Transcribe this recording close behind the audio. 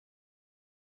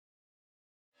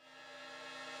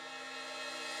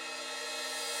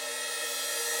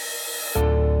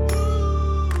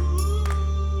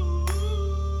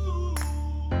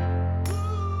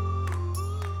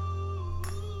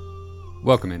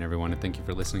Welcome in, everyone, and thank you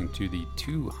for listening to the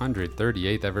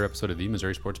 238th ever episode of the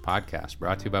Missouri Sports Podcast,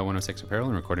 brought to you by 106 Apparel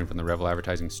and recording from the Revel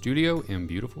Advertising Studio in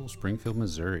beautiful Springfield,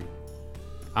 Missouri.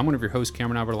 I'm one of your hosts,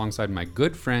 Cameron Albert, alongside my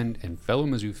good friend and fellow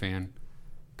Mizzou fan,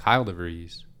 Kyle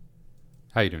DeVries.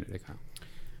 How you doing today, Kyle?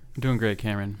 I'm doing great,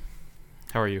 Cameron.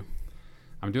 How are you?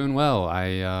 I'm doing well.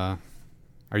 Are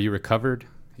you recovered?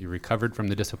 You recovered from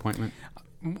the disappointment?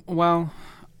 Well,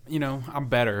 I'm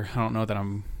better. I don't know that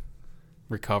I'm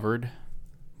recovered,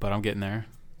 but I'm getting there.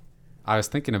 I was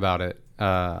thinking about it.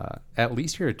 At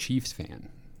least you're a Chiefs fan.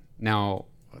 Now,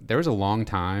 there was a long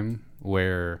time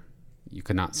where you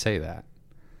could not say that.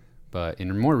 But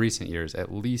in more recent years,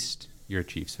 at least you're a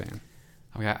Chiefs fan.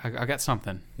 I got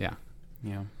something. Yeah.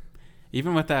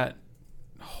 Even with that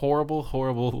horrible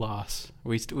loss,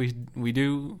 we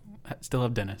do still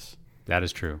have Dennis. That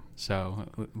is true. So,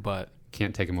 but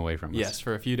can't take him away from us. Yes,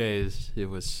 for a few days I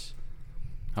was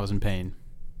in pain.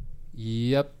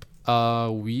 Yep.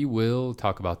 We will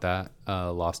talk about that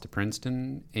loss to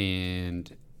Princeton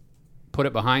and put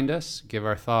it behind us, give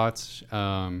our thoughts.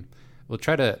 We'll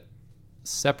try to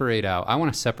separate out. I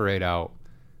want to separate out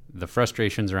the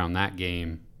frustrations around that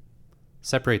game,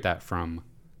 separate that from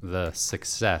the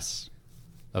success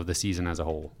of the season as a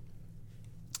whole.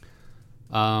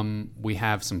 We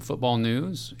have some football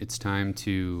news. It's time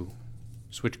to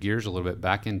switch gears a little bit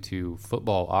back into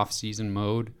football off-season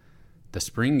mode. The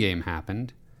spring game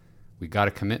happened. We got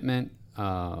a commitment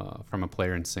from a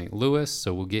player in St. Louis,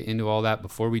 so we'll get into all that.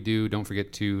 Before we do, don't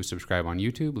forget to subscribe on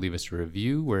YouTube, leave us a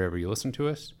review wherever you listen to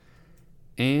us.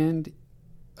 And,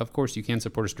 of course, you can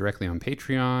support us directly on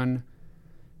Patreon,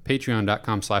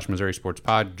 patreon.com/Missouri Sports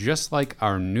Pod, just like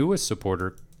our newest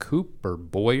supporter, Cooper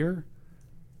Boyer,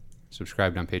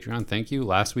 subscribed on Patreon. Thank you.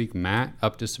 Last week, Matt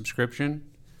upped his subscription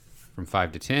from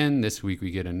 5 to 10. This week,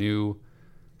 we get a new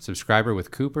subscriber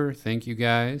with Cooper. Thank you,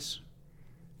 guys.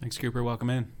 Thanks, Cooper. Welcome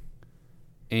in.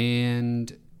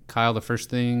 And Kyle, the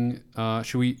first thing, I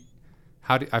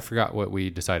forgot what we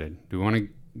decided. Do we want to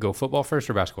go football first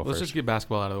or basketball Let's first? just get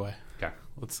basketball out of the way. Okay.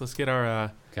 Let's get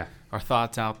our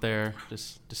thoughts out there.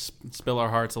 Just spill our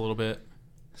hearts a little bit.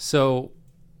 So,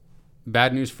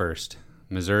 bad news first.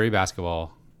 Missouri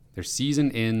basketball, their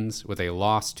season ends with a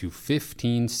loss to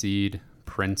 15 seed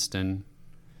Princeton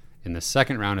in the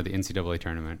second round of the NCAA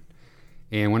tournament.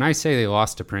 And when I say they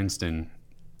lost to Princeton,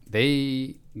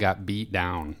 they got beat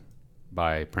down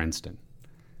by Princeton.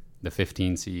 The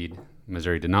 15 seed,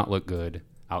 Missouri did not look good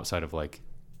outside of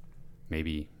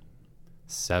maybe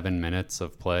 7 minutes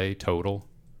of play total.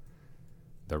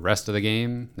 The rest of the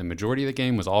game, the majority of the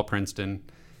game was all Princeton.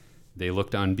 They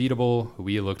looked unbeatable.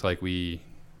 We looked like we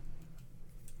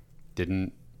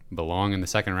didn't belong in the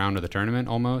second round of the tournament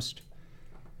almost.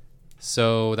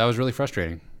 So that was really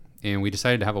frustrating. And we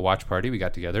decided to have a watch party. We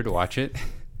got together to watch it.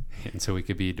 And so we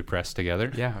could be depressed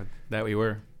together. Yeah, that we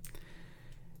were.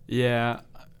 Yeah,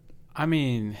 I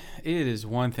mean, it is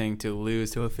one thing to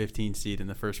lose to a 15 seed in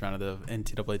the first round of the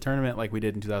NCAA tournament like we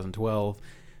did in 2012.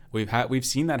 We've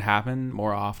seen that happen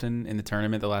more often in the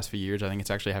tournament the last few years. I think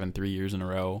it's actually happened 3 years in a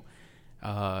row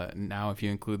now if you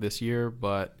include this year.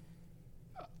 But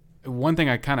one thing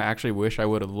I kind of actually wish I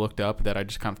would have looked up that I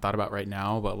just kind of thought about right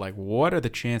now, but what are the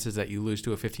chances that you lose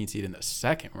to a 15 seed in the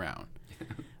second round?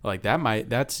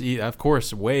 That's of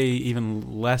course way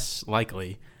even less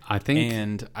likely. I think,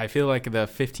 and I feel like the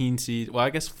 15 seed. Well,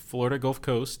 I guess Florida Gulf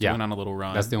Coast went on a little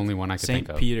run. That's the only one I could think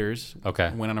of. St. Peter's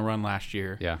went on a run last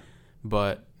year. Yeah,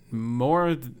 but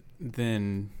more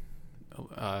than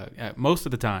most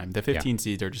of the time, the 15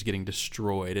 seeds are just getting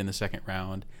destroyed in the second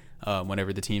round.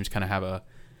 Whenever the teams kind of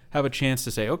have a chance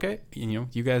to say, okay,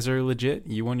 you guys are legit.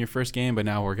 You won your first game, but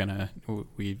now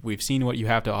we've seen what you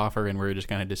have to offer, and we're just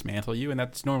going to dismantle you, and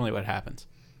that's normally what happens.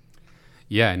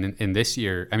 Yeah, and in this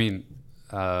year, I mean,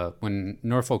 when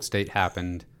Norfolk State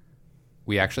happened,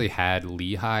 we actually had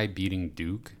Lehigh beating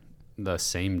Duke the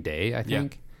same day, I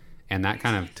think, and that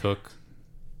kind of took.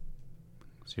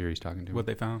 So he's talking to what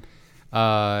they found.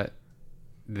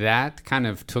 That kind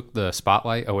of took the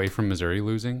spotlight away from Missouri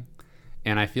losing.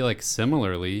 And I feel like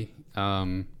similarly,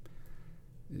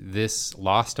 this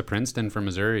loss to Princeton for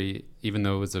Missouri, even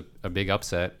though it was a big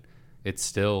upset, it's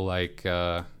still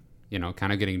kind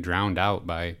of getting drowned out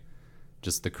by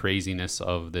just the craziness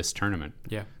of this tournament.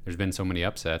 Yeah. There's been so many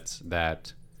upsets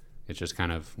that it's just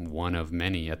kind of one of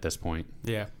many at this point.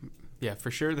 Yeah. Yeah, for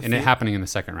sure. It happening in the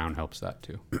second round helps that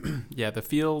too. Yeah, the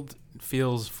field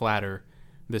feels flatter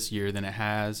this year than it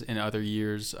has in other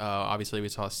years. Obviously, we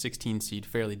saw a 16 seed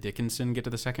Fairleigh Dickinson get to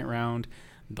the second round.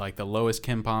 The lowest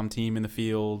KenPom team in the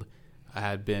field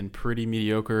had been pretty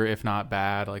mediocre, if not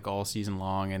bad, all season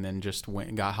long, and then just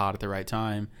got hot at the right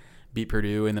time. beat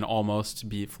Purdue and then almost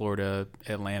beat Florida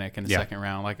Atlantic in the second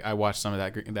round. Like, I watched some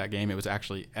of that game. It was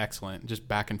actually excellent, just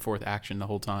back and forth action the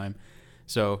whole time.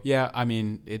 So yeah, I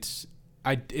mean,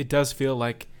 it does feel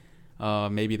like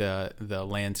maybe the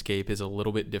landscape is a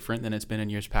little bit different than it's been in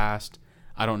years past.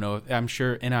 I don't know. I'm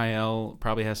sure NIL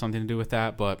probably has something to do with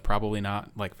that, but probably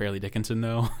not like Fairleigh Dickinson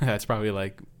though. That's probably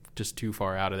like just too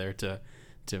far out of there to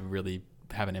really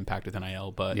have an impact with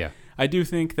NIL. But yeah, I do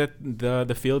think that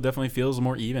the field definitely feels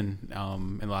more even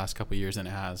in the last couple of years than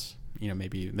it has,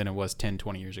 maybe than it was 10,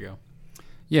 20 years ago.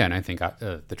 Yeah, and I think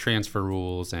the transfer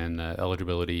rules and the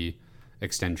eligibility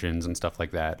extensions and stuff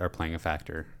like that are playing a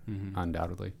factor,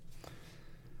 undoubtedly.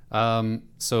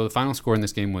 So the final score in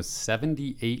this game was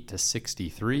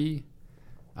 78-63.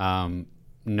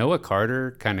 Noah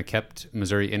Carter kind of kept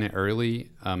Missouri in it early.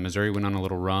 Missouri went on a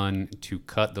little run to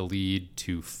cut the lead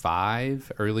to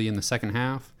 5 early in the second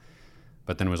half,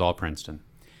 but then it was all Princeton.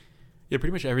 Yeah,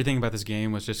 pretty much everything about this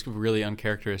game was just really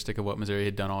uncharacteristic of what Missouri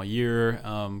had done all year.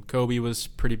 Kobe was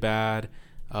pretty bad.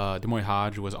 Demoy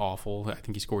Hodge was awful. I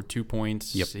think he scored 2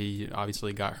 points. Yep. He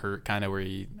obviously got hurt kind of where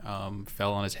he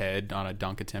fell on his head on a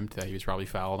dunk attempt that he was probably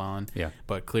fouled on. Yeah.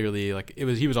 But clearly,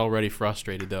 he was already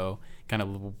frustrated though. Kind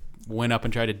of went up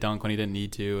and tried to dunk when he didn't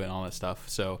need to and all that stuff.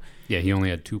 So yeah, he only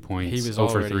had 2 points. He was 0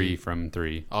 for 3 from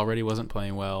 3. Already wasn't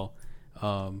playing well.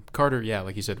 Carter, yeah,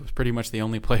 like you said, was pretty much the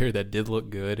only player that did look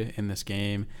good in this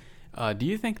game. Do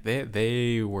you think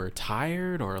they were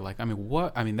tired or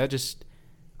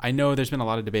I know there's been a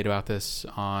lot of debate about this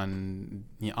online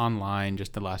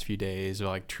just the last few days,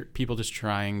 or people just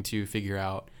trying to figure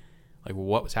out like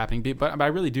what was happening. But I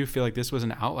really do feel like this was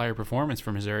an outlier performance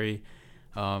for Missouri,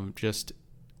 just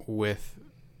with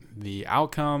the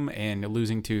outcome and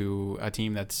losing to a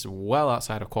team that's well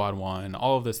outside of Quad 1.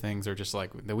 All of those things are just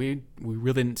like that we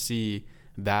really didn't see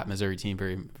that Missouri team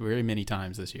very, very many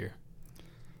times this year.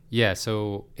 Yeah,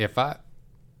 so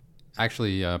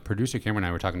producer Cameron and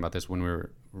I were talking about this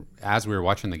as we were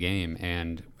watching the game,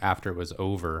 and after it was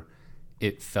over,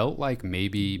 it felt like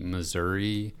maybe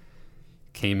Missouri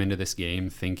came into this game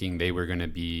thinking they were going to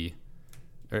be,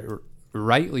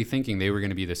 rightly thinking they were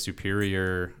going to be the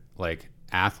superior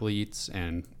athletes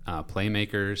and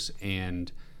playmakers,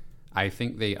 and I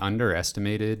think they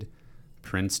underestimated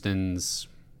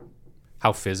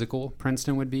how physical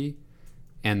Princeton would be,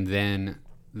 and then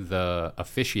the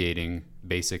officiating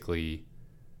basically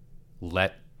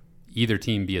let either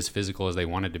team be as physical as they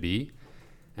wanted to be.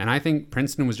 And I think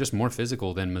Princeton was just more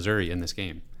physical than Missouri in this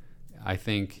game. I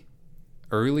think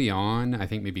early on,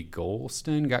 maybe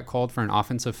Golston got called for an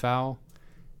offensive foul.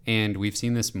 And we've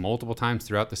seen this multiple times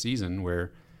throughout the season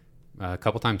where a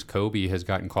couple times Kobe has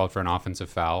gotten called for an offensive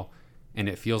foul. And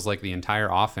it feels like the entire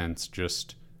offense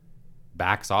just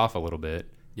backs off a little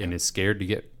bit and is scared to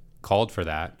get called for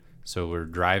that. So we're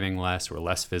driving less, we're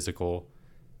less physical.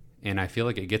 And I feel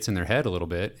like it gets in their head a little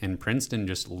bit, and Princeton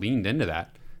just leaned into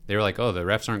that. They were like, oh, the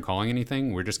refs aren't calling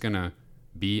anything. We're just going to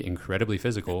be incredibly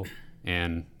physical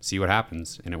and see what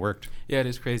happens. And it worked. Yeah, it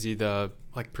is crazy, the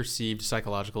perceived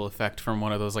psychological effect from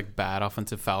one of those bad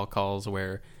offensive foul calls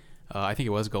where I think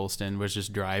it was Golston was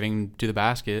just driving to the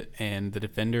basket, and the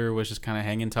defender was just kind of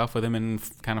hanging tough with him and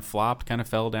kind of flopped, kind of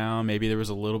fell down. Maybe there was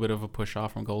a little bit of a push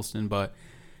off from Golston, but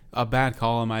a bad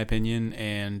call in my opinion.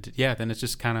 And yeah, then it's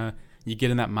just kind of, you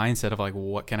get in that mindset of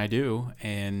what can I do?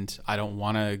 And I don't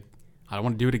want to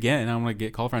do it again. I don't want to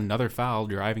get called for another foul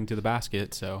driving to the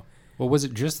basket. So, well, was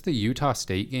it just the Utah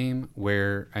State game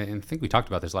where, I think we talked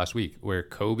about this last week, where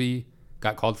Kobe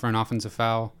got called for an offensive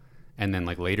foul, and then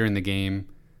later in the game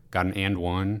got an and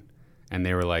one, and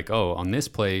they were like, oh, on this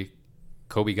play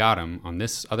Kobe got him, on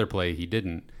this other play he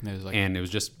didn't. And it was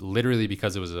just literally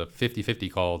because it was a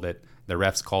 50-50 call that the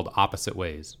refs called opposite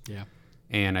ways. Yeah.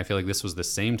 And I feel like this was the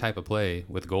same type of play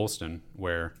with Golston,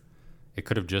 where it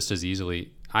could have just as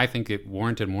easily, I think it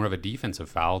warranted more of a defensive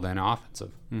foul than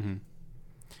offensive. Mm-hmm.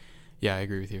 Yeah, I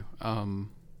agree with you.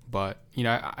 But,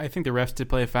 I think the refs did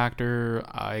play a factor.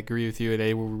 I agree with you.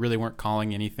 They really weren't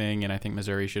calling anything, and I think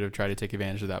Missouri should have tried to take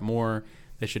advantage of that more.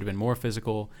 They should have been more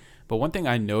physical. But one thing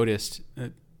I noticed,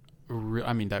 that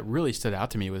really stood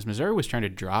out to me was Missouri was trying to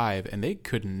drive, and they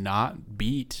could not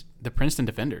beat the Princeton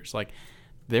defenders.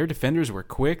 Their defenders were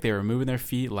quick. They were moving their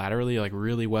feet laterally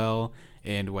really well.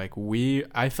 And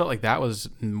I felt like that was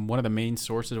one of the main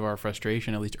sources of our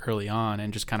frustration, at least early on,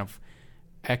 and just kind of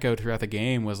echoed throughout the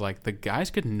game was the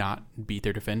guys could not beat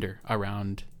their defender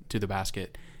around to the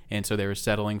basket. And so they were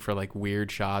settling for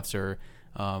weird shots or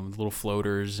little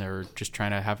floaters, or just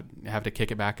trying to have to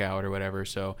kick it back out or whatever.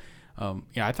 So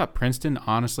I thought Princeton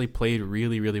honestly played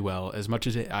really, really well. As much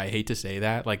as I hate to say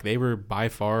that, they were by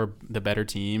far the better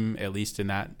team, at least in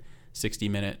that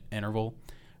 60-minute interval.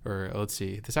 Or let's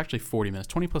see, this is actually 40 minutes.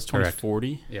 20 plus 20 Correct. is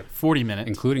 40. Yep. 40 minutes.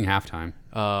 Including halftime.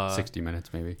 60 minutes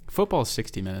maybe. Football is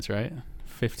 60 minutes, right?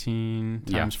 15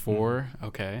 times 4.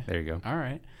 Okay. There you go. All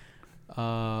right.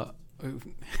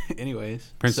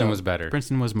 Anyways. Princeton was better.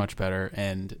 Princeton was much better,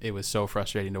 and it was so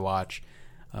frustrating to watch.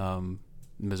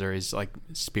 Missouri's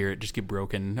spirit just get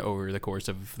broken over the course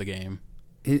of the game.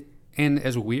 And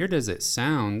as weird as it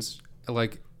sounds,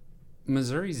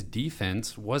 Missouri's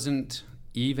defense wasn't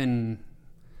even...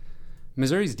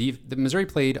 Missouri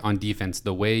played on defense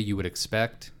the way you would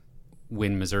expect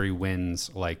when Missouri wins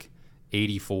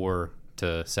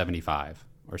 84-75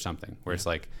 or something, where it's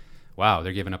wow,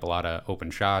 they're giving up a lot of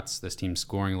open shots. This team's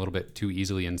scoring a little bit too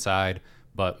easily inside,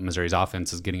 but Missouri's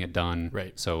offense is getting it done.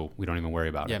 Right. So we don't even worry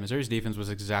about it. Yeah, Missouri's defense was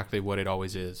exactly what it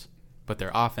always is, but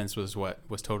their offense was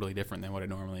totally different than what it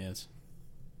normally is.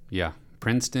 Yeah.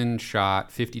 Princeton shot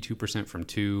 52% from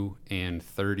 2 and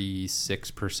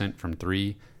 36% from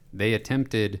 3. They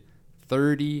attempted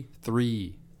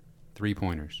 33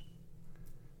 3-pointers.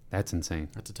 That's insane.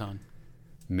 That's a ton.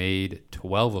 Made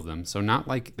 12 of them. So not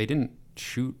they didn't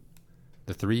shoot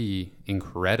the 3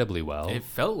 incredibly well. It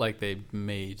felt like they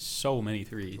made so many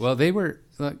threes. Well, they were...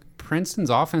 Princeton's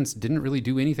offense didn't really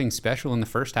do anything special in the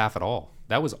first half at all.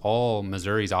 That was all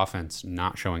Missouri's offense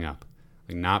not showing up.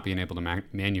 Not being able to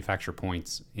manufacture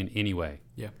points in any way.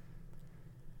 Yeah.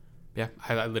 Yeah,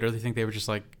 I literally think they were just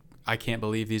I can't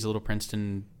believe these little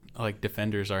Princeton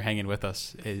defenders are hanging with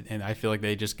us, and I feel like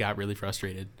they just got really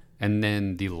frustrated. And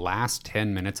then the last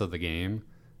 10 minutes of the game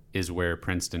is where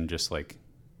Princeton just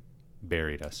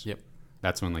buried us. Yep.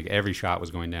 That's when every shot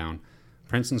was going down.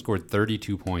 Princeton scored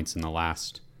 32 points in the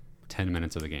last 10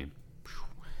 minutes of the game.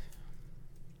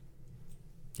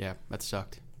 Yeah, that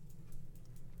sucked.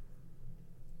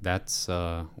 That's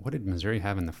what did Missouri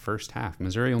have in the first half?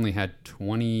 Missouri only had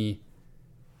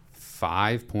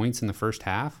 25 points in the first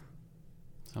half.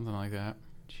 Something like that.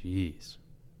 Jeez.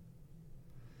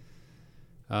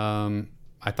 I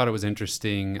thought it was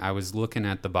interesting. I was looking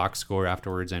at the box score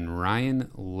afterwards, and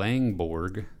Ryan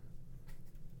Langborg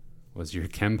was your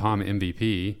KenPom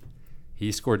MVP.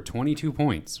 He scored 22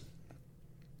 points.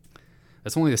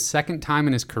 That's only the second time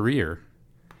in his career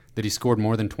that he scored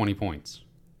more than 20 points.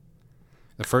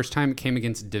 The first time it came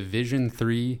against Division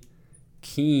III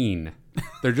Keene.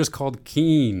 They're just called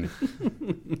Keene.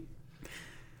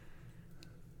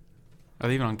 Are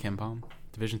they even on KenPom?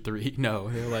 Division 3? No,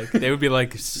 they would be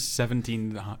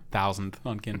 17,000th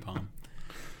on KenPom.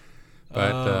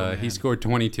 But he scored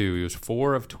 22. He was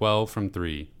 4 of 12 from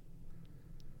 3.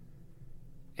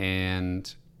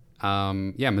 And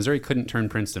Missouri couldn't turn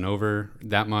Princeton over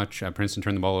that much. Princeton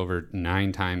turned the ball over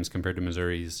 9 times compared to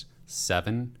Missouri's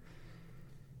 7.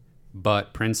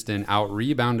 But Princeton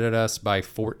out-rebounded us by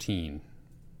 14.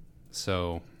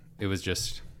 So it was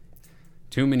just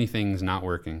too many things not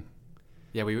working.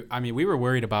 Yeah, we were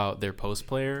worried about their post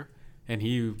player, and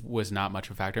he was not much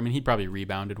of a factor. I mean, he probably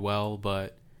rebounded well,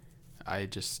 but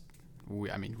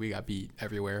we got beat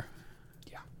everywhere.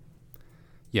 Yeah.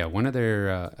 Yeah, one of they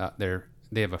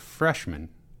have a freshman.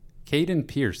 Caden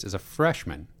Pierce is a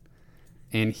freshman,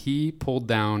 and he pulled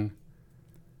down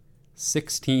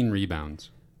 16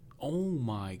 rebounds. Oh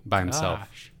my gosh. By himself.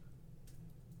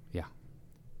 Yeah.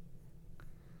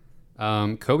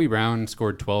 Kobe Brown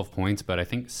scored 12 points, but I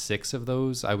think 6 of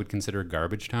those I would consider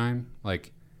garbage time.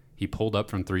 He pulled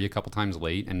up from 3 a couple times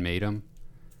late and made them.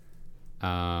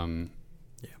 Golston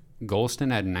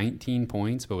had 19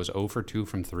 points, but was 0 for 2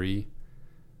 from 3.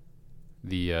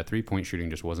 The 3-point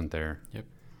shooting just wasn't there. Yep.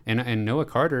 And Noah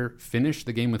Carter finished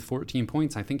the game with 14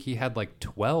 points. I think he had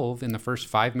 12 in the first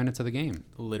 5 minutes of the game.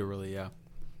 Literally, yeah.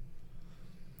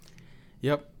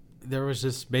 Yep. There was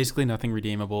just basically nothing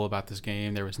redeemable about this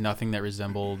game. There was nothing that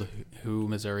resembled who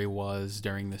Missouri was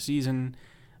during the season.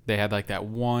 They had that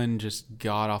one just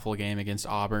god-awful game against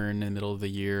Auburn in the middle of the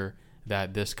year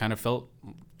that this kind of felt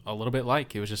a little bit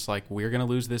like. It was just we're going to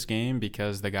lose this game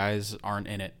because the guys aren't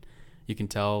in it. You can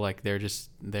tell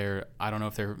they're I don't know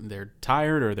if they're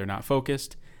tired or they're not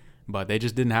focused, but they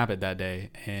just didn't have it that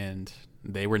day, and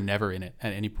they were never in it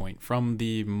at any point. From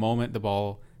the moment the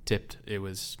ball tipped,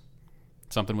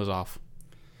 something was off.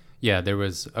 Yeah, there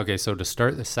was... Okay, so to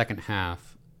start the second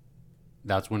half,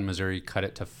 that's when Missouri cut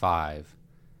it to 5.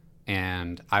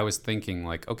 And I was thinking,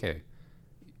 okay,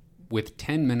 with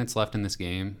 10 minutes left in this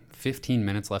game, 15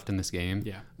 minutes left in this game,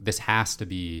 this has to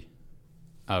be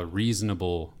a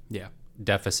reasonable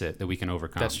deficit that we can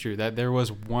overcome. That's true. That there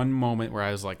was one moment where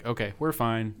I was like, okay, we're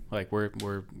fine.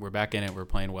 We're back in it. We're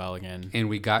playing well again. And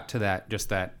we got to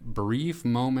that brief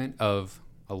moment of...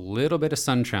 a little bit of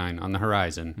sunshine on the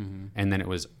horizon, and then it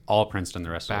was all Princeton the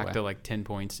rest of the way. Back to like 10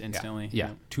 points instantly.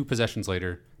 Yeah. 2 possessions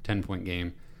later, 10-point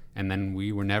game, and then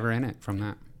we were never in it from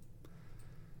that.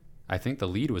 I think the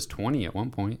lead was 20 at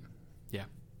one point. Yeah.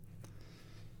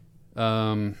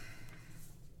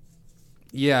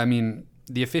 Yeah, I mean,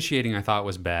 the officiating I thought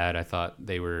was bad. I thought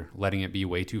they were letting it be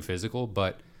way too physical,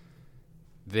 but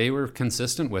they were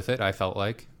consistent with it, I felt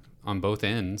like, on both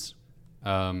ends.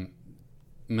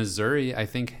 Missouri, I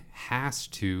think,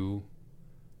 the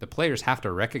players have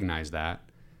to recognize that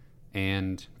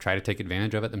and try to take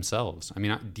advantage of it themselves. I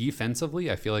mean,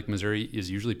 defensively, I feel like Missouri is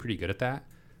usually pretty good at that.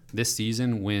 This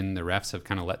season, when the refs have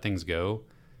kind of let things go,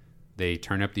 they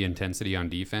turn up the intensity on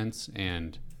defense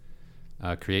and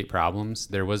create problems.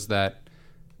 There was that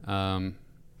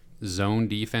zone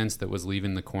defense that was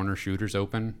leaving the corner shooters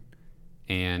open,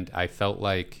 and I felt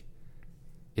like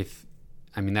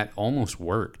that almost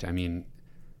worked. I mean,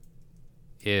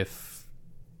 if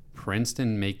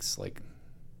Princeton makes like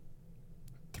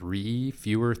 3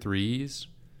 fewer threes,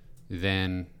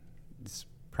 then it's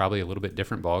probably a little bit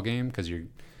different ball game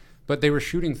but they were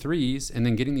shooting threes and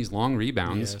then getting these long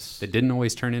rebounds that didn't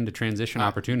always turn into transition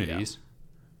opportunities.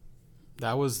 Yeah.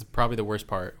 That was probably the worst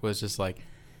part, was just like,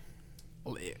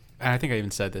 and I think I even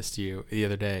said this to you the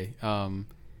other day.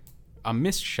 A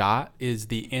missed shot is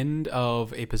the end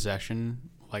of a possession,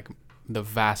 like the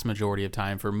vast majority of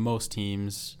time for most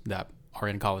teams that are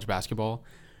in college basketball.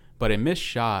 But a missed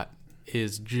shot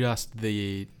is just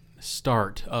the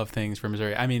start of things for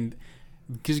Missouri. I mean,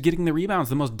 because getting the rebound is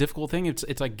the most difficult thing.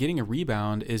 It's like getting a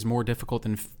rebound is more difficult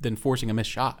than forcing a missed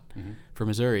shot for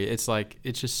Missouri. It's like,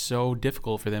 it's just so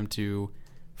difficult for them to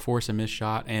force a missed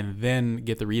shot and then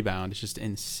get the rebound. It's just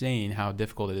insane how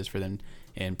difficult it is for them.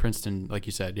 And Princeton, like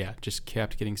you said, just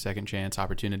kept getting second chance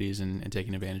opportunities and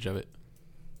taking advantage of it.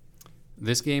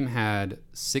 This game had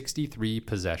 63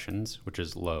 possessions, which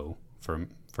is low for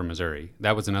Missouri.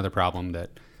 That was another problem,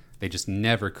 that they just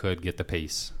never could get the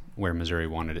pace where Missouri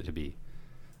wanted it to be.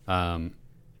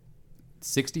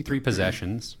 63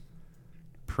 possessions.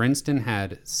 Princeton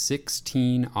had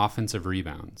 16 offensive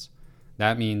rebounds.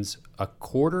 That means a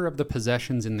quarter of the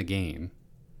possessions in the game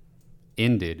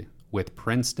ended with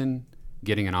Princeton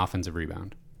getting an offensive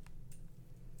rebound.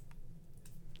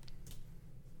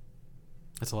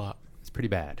 That's a lot. It's pretty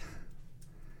bad.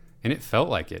 And it felt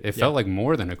like it. It felt like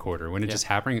more than a quarter. When it's just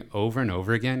happening over and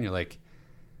over again, you're like...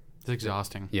 It's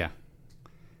exhausting. Yeah.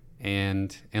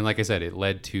 And like I said, it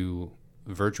led to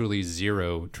virtually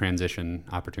 0 transition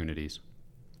opportunities.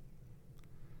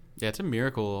 Yeah, it's a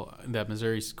miracle that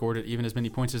Missouri scored even as many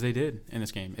points as they did in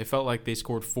this game. It felt like they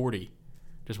scored 40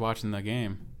 just watching the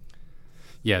game.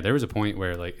 Yeah, there was a point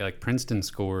where like Princeton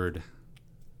scored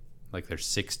like their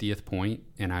 60th point,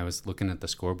 and I was looking at the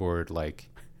scoreboard like,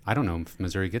 I don't know if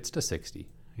Missouri gets to 60.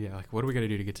 Yeah, like what are we going to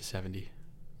do to get to 70?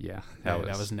 Yeah, that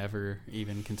was never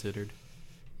even considered.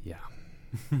 Yeah.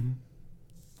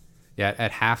 Yeah,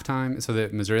 at halftime, so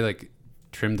that Missouri like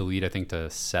trimmed the lead, I think, to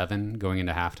 7 going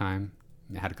into halftime.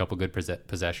 It had a couple good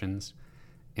possessions,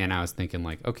 and I was thinking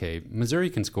like, okay, Missouri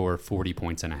can score 40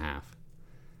 points in a half,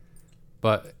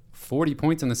 but 40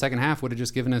 points in the second half would have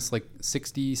just given us like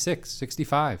 66,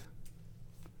 65.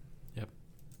 Yep.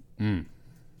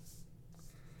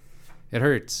 It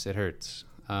hurts.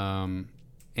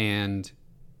 And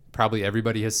probably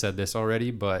everybody has said this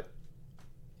already, but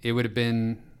it would have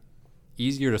been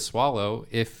easier to swallow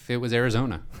if it was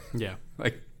Arizona. Yeah.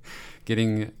 Like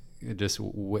getting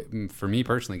for me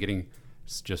personally, getting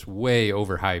just way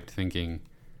overhyped, thinking,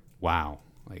 wow,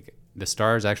 like the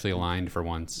stars actually aligned for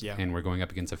once, and we're going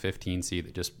up against a 15 seed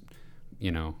that just,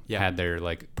 had their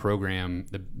like program,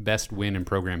 the best win in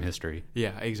program history.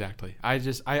 Yeah, exactly.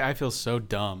 I feel so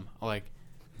dumb, like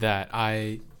that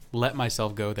I let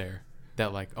myself go there,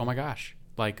 that like, oh my gosh,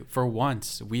 like for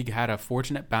once we had a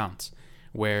fortunate bounce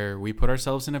where we put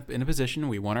ourselves in a position,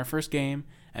 we won our first game,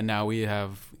 and now we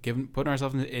have put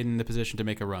ourselves in the position to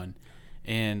make a run.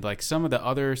 And like some of the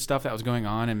other stuff that was going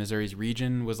on in Missouri's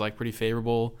region was like pretty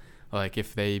favorable. Like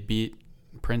if they beat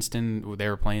Princeton, they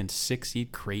were playing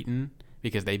 6-seed Creighton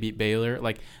because they beat Baylor.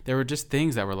 Like there were just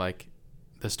things that were like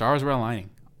the stars were aligning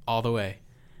all the way.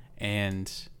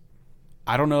 And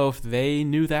I don't know if they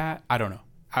knew that. I don't know.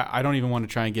 I don't even want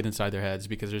to try and get inside their heads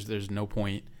because there's no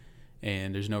point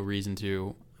and there's no reason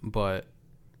to. But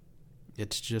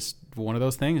it's just one of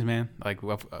those things, man. Like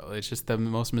it's just the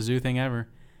most Mizzou thing ever.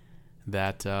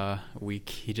 That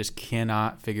he just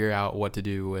cannot figure out what to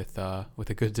do with a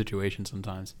good situation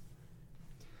sometimes.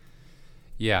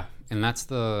 Yeah, and that's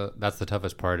the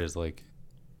toughest part is like,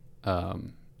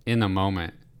 in the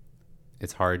moment,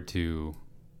 it's hard to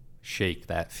shake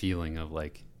that feeling of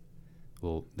like,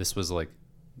 well, this was like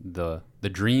the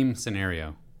dream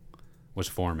scenario was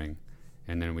forming,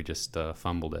 and then we just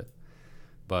fumbled it.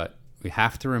 But we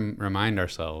have to remind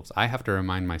ourselves. I have to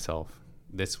remind myself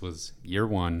this was year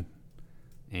one,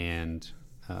 and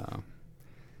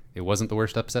it wasn't the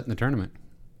worst upset in the tournament.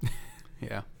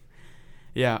 Yeah.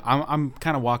 I'm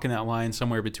kind of walking that line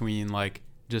somewhere between like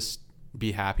just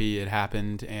be happy it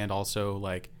happened and also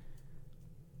like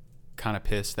kind of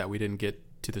pissed that we didn't get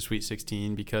to the Sweet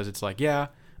 16, because it's like, yeah,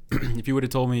 if you would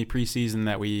have told me preseason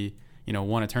that we,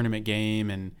 won a tournament game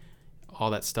and all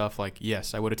that stuff, like,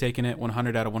 yes, I would have taken it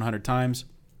 100 out of 100 times.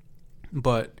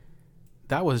 But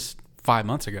that was 5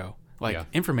 months ago. Like,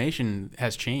 information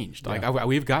has changed. Like,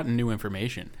 we've gotten new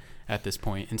information at this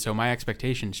point, and so my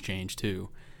expectations change too.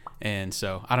 And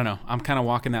so I don't know. I'm kind of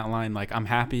walking that line. Like, I'm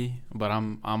happy, but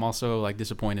I'm also like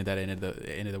disappointed that it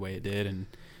ended the way it did, and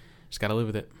just got to live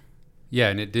with it. Yeah,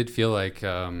 and it did feel like,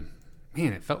 man,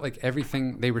 it felt like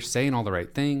everything, they were saying all the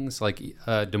right things. Like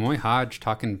Des Moines Hodge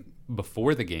talking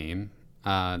before the game,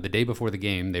 the day before the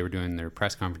game, they were doing their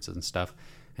press conferences and stuff,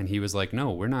 and he was like, no,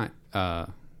 we're not,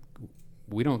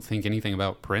 we don't think anything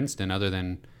about Princeton other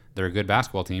than they're a good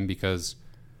basketball team, because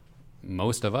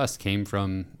most of us came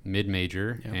from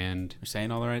mid-major. Yep. And they're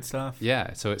saying all the right stuff.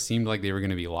 Yeah, so it seemed like they were going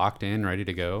to be locked in, ready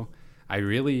to go.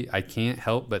 I can't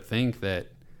help but think that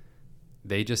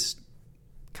they just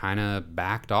kind of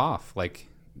backed off. Like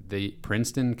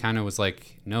Princeton kind of was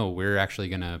like, no, we're actually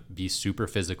going to be super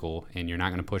physical, and you're not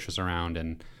going to push us around,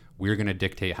 and we're going to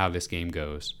dictate how this game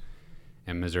goes.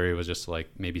 And Missouri was just like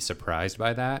maybe surprised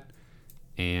by that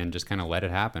and just kind of let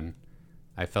it happen.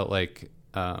 I felt like,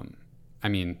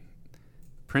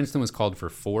 Princeton was called for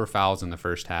 4 fouls in the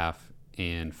first half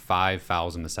and 5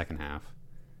 fouls in the second half.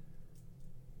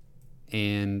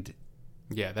 And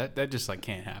yeah, that just like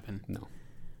can't happen. No.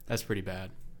 That's pretty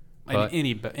bad.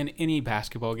 In any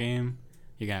basketball game,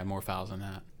 you're going to have more fouls than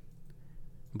that.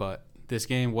 But this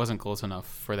game wasn't close enough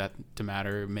for that to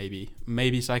matter.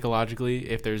 Maybe psychologically,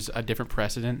 if there's a different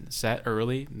precedent set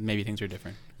early, maybe things are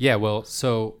different. Yeah, well,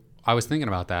 so I was thinking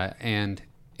about that, and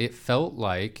it felt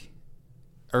like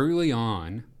early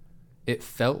on, it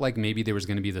felt like maybe there was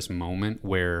going to be this moment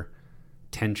where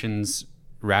tensions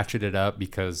ratcheted up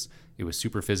because it was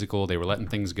super physical. They were letting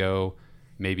things go.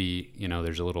 Maybe,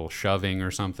 there's a little shoving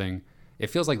or something. It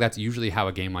feels like that's usually how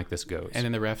a game like this goes. And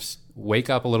then the refs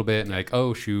wake up a little bit and like,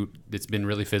 oh, shoot, it's been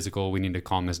really physical. We need to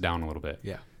calm this down a little bit.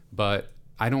 Yeah. But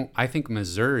I think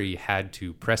Missouri had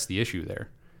to press the issue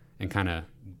there and kind of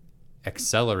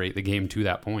accelerate the game to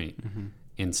that point. Mm-hmm.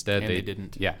 Instead, they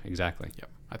didn't. Yeah, exactly. Yep.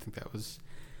 I think that was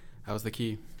the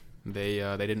key. They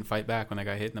didn't fight back when they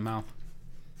got hit in the mouth.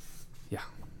 Yeah.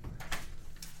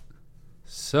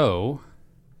 So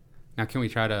now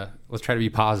let's try to be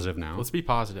positive now. Let's be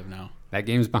positive now. That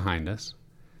game's behind us.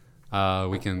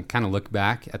 We can kind of look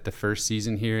back at the first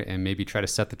season here and maybe try to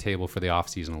set the table for the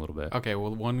offseason a little bit. Okay,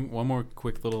 well, one more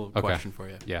quick little question for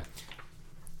you. Yeah.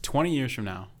 20 years from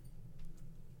now,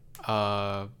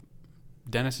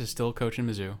 Dennis is still coaching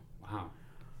Mizzou. Wow.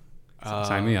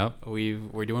 Sign me up.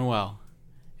 We're doing well.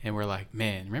 And we're like,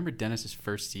 man, remember Dennis's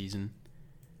first season?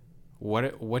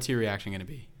 What's your reaction going to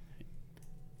be?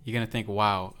 You're going to think,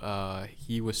 wow,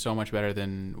 he was so much better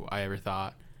than I ever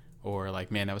thought. Or like,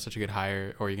 man, that was such a good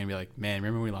hire. Or you're going to be like, man,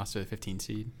 remember when we lost to the 15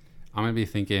 seed? I'm going to be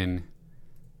thinking,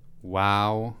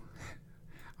 wow.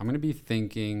 I'm going to be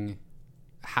thinking,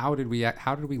 how did we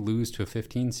lose to a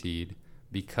 15 seed?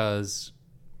 Because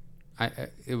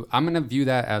I'm going to view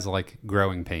that as like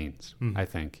growing pains, I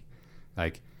think.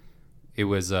 Like, it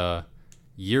was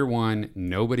year one.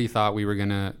 Nobody thought we were going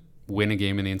to win a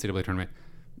game in the NCAA tournament.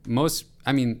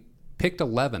 Picked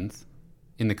 11th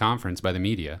in the conference by the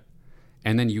media.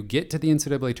 And then you get to the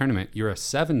NCAA tournament, you're a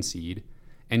 7 seed,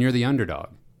 and you're the underdog.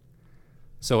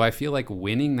 So I feel like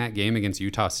winning that game against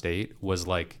Utah State was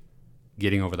like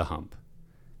getting over the hump.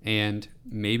 And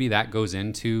maybe that goes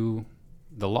into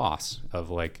the loss of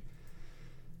like,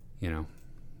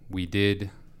 we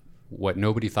did what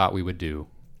nobody thought we would do.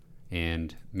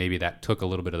 And maybe that took a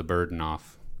little bit of the burden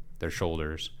off their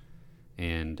shoulders.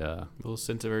 And a little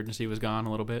sense of urgency was gone a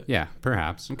little bit. Yeah,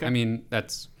 perhaps. Okay.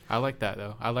 I like that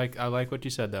though. I like what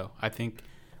you said though. I think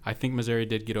Missouri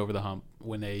did get over the hump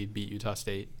when they beat Utah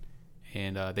State,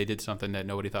 and they did something that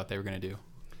nobody thought they were going to do.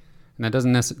 And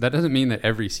that doesn't mean that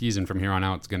every season from here on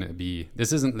out is going to be.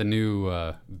 This isn't the new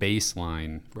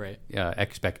baseline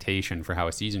expectation for how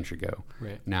a season should go.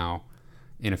 Right. Now,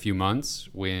 in a few months,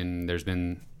 when there's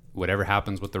been whatever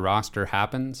happens with the roster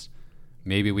happens,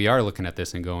 maybe we are looking at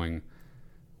this and going,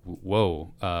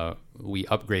 whoa, we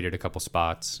upgraded a couple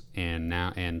spots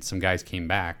and some guys came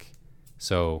back.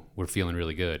 So we're feeling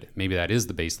really good. Maybe that is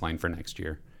the baseline for next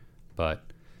year. But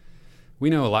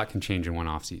we know a lot can change in one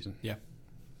offseason. Yeah.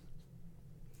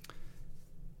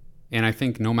 And I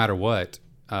think no matter what,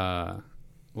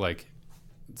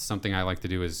 something I like to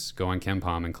do is go on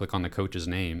KenPom and click on the coach's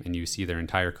name, and you see their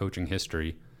entire coaching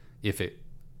history. If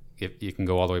you can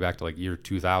go all the way back to like year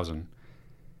 2000,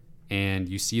 and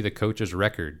you see the coach's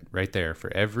record right there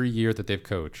for every year that they've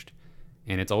coached,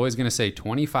 and it's always going to say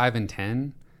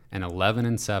 25-10 and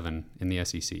 11-7 in the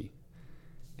SEC.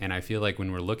 And I feel like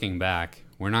when we're looking back,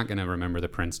 we're not going to remember the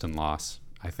Princeton loss,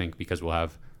 I think, because we'll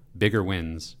have bigger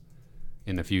wins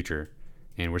in the future.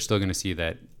 And we're still going to see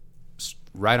that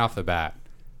right off the bat,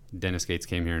 Dennis Gates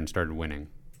came here and started winning.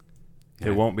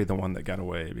 It won't be the one that got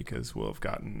away because we'll have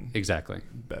gotten exactly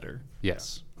better.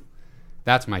 Yes.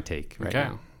 That's my take right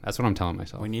now. That's what I'm telling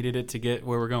myself. We needed it to get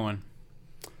where we're going.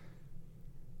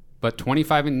 But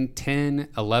 25-10,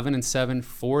 11-7,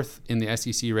 fourth in the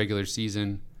SEC regular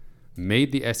season,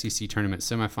 made the SEC tournament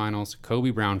semifinals.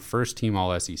 Kobe Brown, first team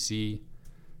All SEC,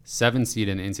 7 seed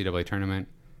in the NCAA tournament,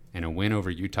 and a win over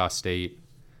Utah State.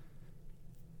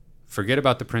 Forget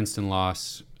about the Princeton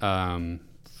loss,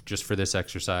 just for this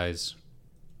exercise.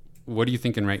 What are you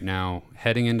thinking right now,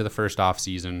 heading into the first off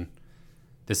season?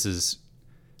 This is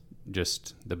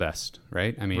just the best,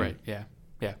 right? I mean, right? Yeah.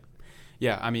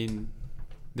 I mean,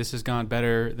 this has gone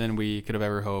better than we could have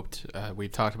ever hoped.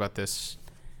 We've talked about this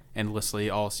endlessly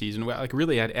all season. Like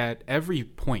really, at every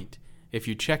point, if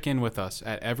you check in with us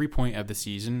at every point of the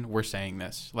season, we're saying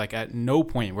this. Like at no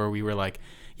point where we were like,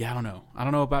 yeah, I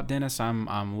don't know about Dennis. I'm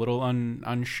a little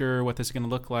unsure what this is going to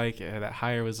look like. That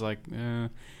hire was like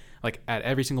at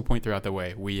every single point throughout the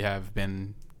way, we have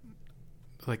been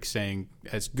like saying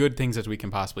as good things as we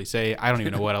can possibly say. I don't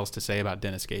even know what else to say about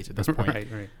Dennis Gates at this point.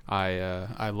 Right.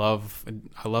 I love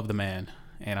the man,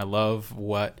 and I love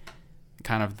what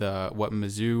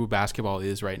Mizzou basketball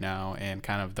is right now, and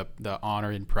kind of the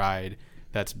honor and pride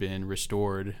that's been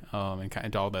restored, and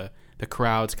kind of all the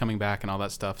crowds coming back and all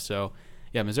that stuff. So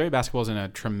yeah, Missouri basketball is in a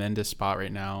tremendous spot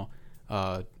right now.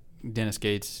 Dennis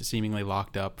Gates seemingly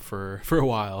locked up for a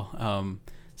while.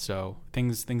 So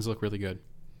things look really good.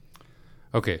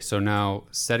 Okay, so now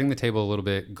setting the table a little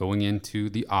bit, going into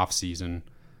the off season.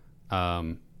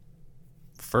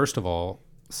 First of all,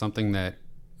 something that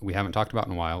we haven't talked about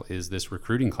in a while is this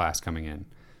recruiting class coming in.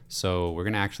 So we're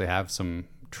going to actually have some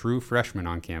true freshmen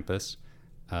on campus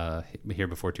here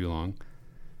before too long.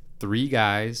 3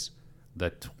 guys,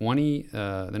 the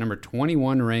number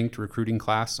 21 ranked recruiting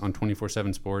class on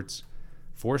 24/7 Sports,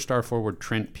 4-star forward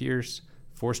Trent Pierce,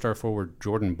 4-star forward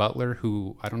Jordan Butler,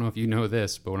 who I don't know if you know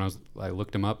this, but when I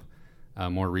looked him up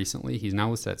more recently, he's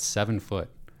now listed at 7 foot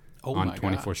on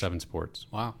 24/7 Sports.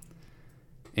 Wow.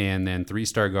 And then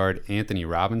 3-star guard Anthony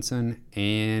Robinson,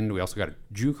 and we also got a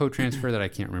JUCO transfer that I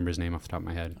can't remember his name off the top of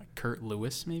my head. Kurt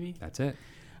Lewis, maybe? That's it.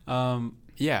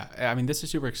 Yeah, I mean, this is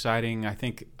super exciting. I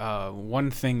think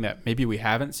one thing that maybe we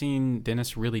haven't seen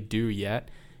Dennis really do yet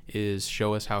is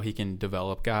show us how he can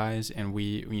develop guys. And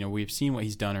we've seen what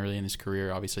he's done early in his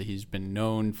career. Obviously, he's been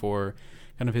known for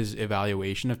kind of his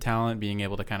evaluation of talent, being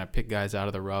able to kind of pick guys out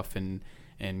of the rough and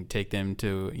take them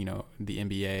to the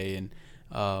NBA. And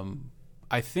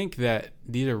I think that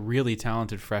these are really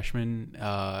talented freshmen,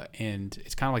 and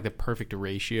it's kind of like the perfect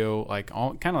ratio,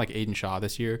 kind of like Aiden Shaw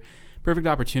this year. Perfect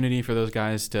opportunity for those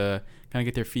guys to kind of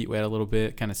get their feet wet a little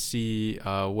bit, kind of see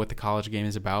what the college game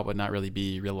is about, but not really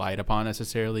be relied upon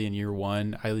necessarily in year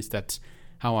one. At least that's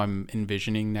how I'm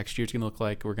envisioning next year's going to look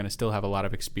like. We're going to still have a lot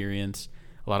of experience,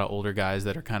 a lot of older guys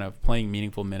that are kind of playing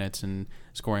meaningful minutes and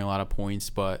scoring a lot of points,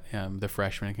 but the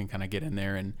freshmen can kind of get in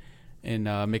there and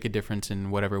make a difference in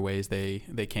whatever ways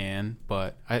they can.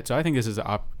 So I think this is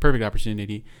a perfect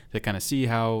opportunity to kind of see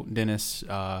how Dennis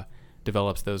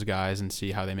develops those guys and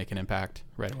see how they make an impact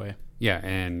right away. Yeah,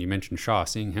 and you mentioned Shaw,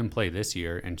 seeing him play this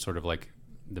year and sort of like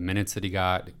the minutes that he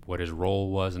got, what his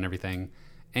role was and everything.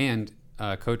 And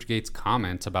Coach Gates'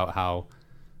 comments about how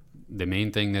the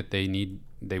main thing that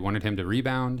they wanted him to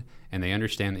rebound, and they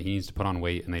understand that he needs to put on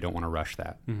weight and they don't want to rush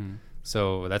that. Mm-hmm.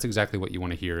 So that's exactly what you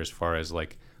want to hear as far as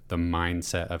like the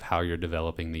mindset of how you're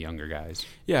developing the younger guys.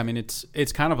 Yeah, I mean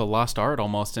it's kind of a lost art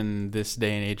almost in this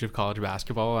day and age of college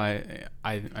basketball. I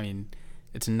mean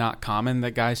it's not common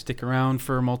that guys stick around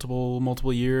for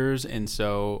multiple years, and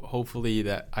so hopefully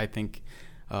that I think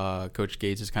Coach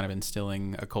Gates is kind of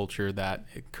instilling a culture that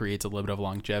creates a little bit of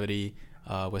longevity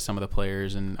with some of the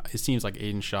players, and it seems like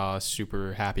Aiden Shaw is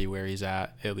super happy where he's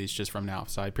at least just from an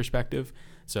outside perspective.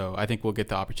 So I think we'll get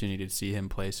the opportunity to see him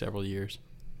play several years.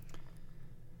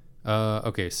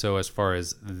 Okay, so as far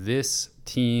as this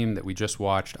team that we just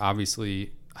watched,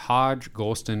 obviously Hodge,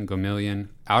 Golston, Gomillion,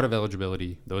 out of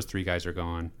eligibility. Those 3 guys are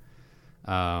gone.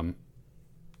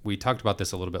 We talked about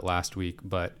this a little bit last week,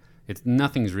 but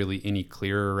nothing's really any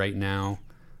clearer right now.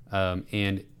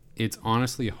 And it's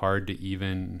honestly hard to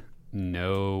even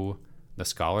know the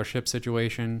scholarship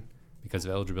situation because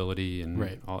of eligibility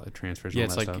and all the transfers. Yeah,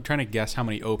 and all it's that like stuff. trying to guess how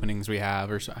many openings we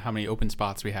have or how many open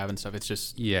spots we have and stuff. It's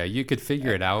just You could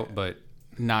figure it out, but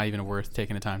not even worth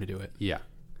taking the time to do it. yeah.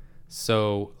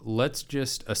 So let's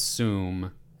just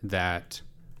assume that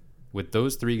with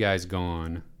those 3 guys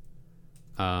gone,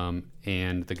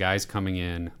 and the guys coming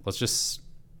in,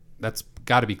 that's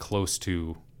got to be close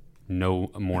to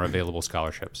no more available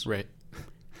scholarships. Right.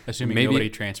 Assuming Maybe- nobody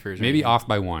transfers. or Maybe anything. off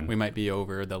by 1. We might be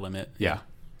over the limit. Yeah.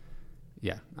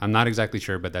 I'm not exactly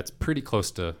sure, but that's pretty close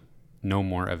to no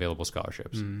more available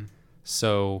scholarships. Mm-hmm.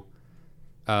 So,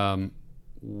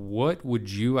 what would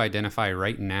you identify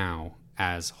right now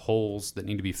as holes that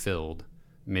need to be filled,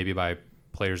 maybe by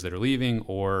players that are leaving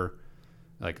or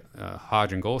like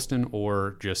Hodge and Golston,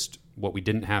 or just what we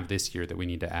didn't have this year that we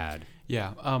need to add?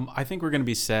 Yeah, I think we're going to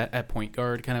be set at point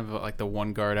guard, kind of like the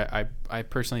one guard. I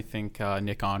personally think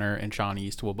Nick Honor and Sean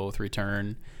East will both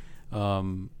return.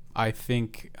 I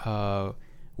think Kobe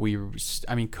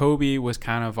was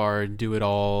kind of our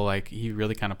do-it-all. Like, he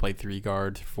really kind of played 3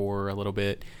 guard for a little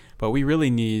bit. But we really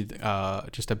need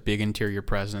just a big interior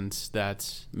presence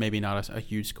that's maybe not a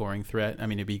huge scoring threat. I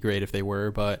mean, it'd be great if they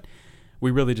were, but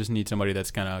we really just need somebody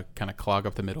that's going to kind of clog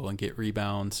up the middle and get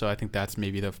rebounds. So I think that's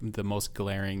maybe the most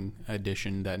glaring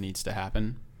addition that needs to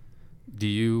happen.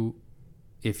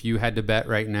 If you had to bet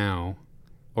right now,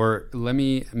 or let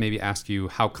me maybe ask you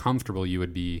how comfortable you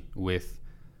would be with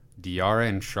Diarra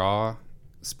and Shaw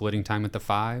splitting time at the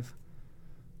 5?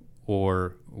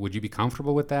 Or would you be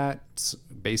comfortable with that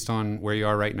based on where you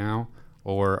are right now?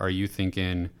 Or are you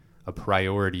thinking a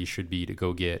priority should be to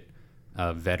go get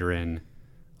a veteran,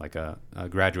 like a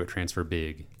graduate transfer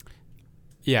big?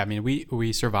 Yeah, I mean,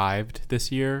 we survived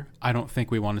this year. I don't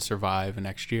think we want to survive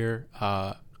next year.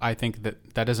 I think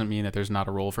that doesn't mean that there's not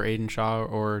a role for Aiden Shaw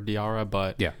or Diarra,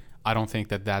 but I don't think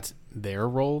that that's their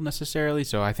role necessarily.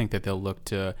 So I think that they'll look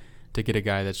to get a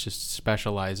guy that just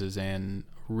specializes in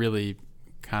really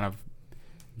kind of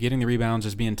getting the rebounds,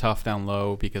 just being tough down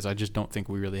low, because I just don't think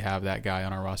we really have that guy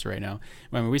on our roster right now.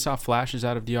 I mean, we saw flashes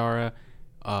out of Diarra.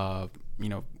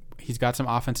 He's got some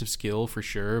offensive skill for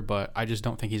sure, but I just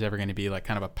don't think he's ever going to be like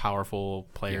kind of a powerful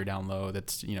player down low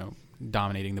that's,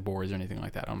 dominating the boards or anything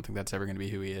like that. I don't think that's ever going to be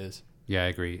who he is. Yeah, I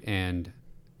agree. And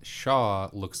Shaw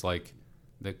looks like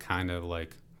the kind of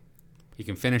like he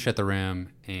can finish at the rim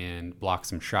and block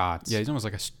some shots. Yeah, he's almost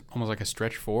like a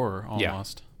stretch 4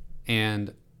 almost. Yeah.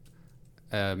 And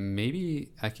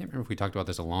maybe I can't remember if we talked about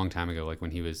this a long time ago, like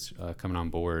when he was coming on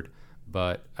board,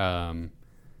 but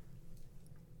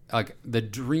like the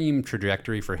dream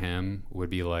trajectory for him would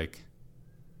be like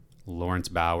Lawrence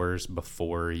Bowers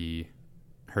before he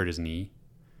hurt his knee.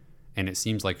 And it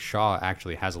seems like Shaw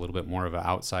actually has a little bit more of an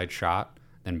outside shot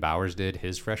than Bowers did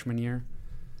his freshman year.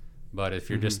 But if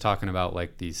you're just talking about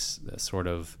like these sort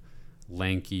of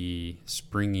lanky,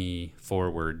 springy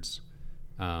forwards.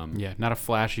 Not a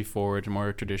flashy forward,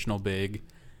 more traditional big.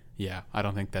 Yeah, I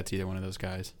don't think that's either one of those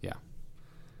guys. Yeah.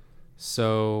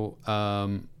 So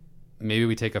maybe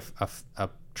we take a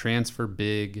transfer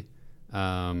big.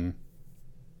 Then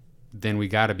we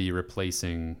got to be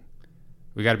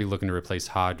looking to replace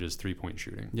Hodge's 3-point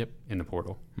shooting. Yep. In the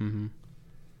portal. Mm-hmm.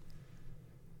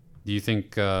 Do you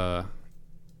think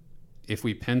if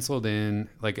we penciled in,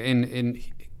 like, in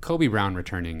Kobe Brown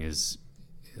returning is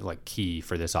like key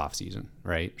for this offseason,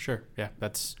 right? Sure. Yeah,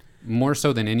 that's more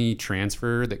so than any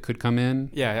transfer that could come in.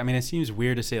 Yeah, I mean, it seems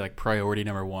weird to say like priority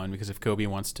number 1, because if Kobe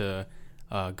wants to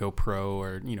go pro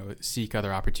or seek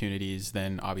other opportunities,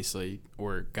 then obviously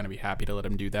we're going to be happy to let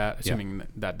him do that, assuming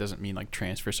that doesn't mean like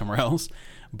transfer somewhere else.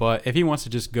 But if he wants to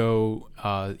just go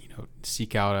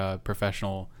seek out a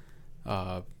professional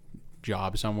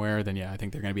job somewhere, then I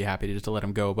think they're going to be happy to just let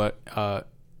him go. But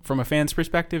from a fan's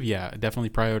perspective, definitely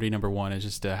priority number 1 is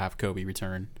just to have Kobe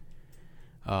return.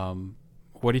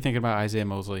 What do you think about Isaiah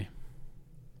Mosley?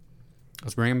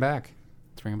 Let's bring him back.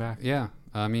 Yeah.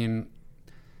 I mean,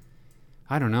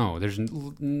 I don't know. There's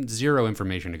zero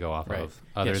information to go off of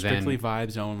other than strictly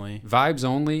vibes only. Vibes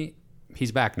only.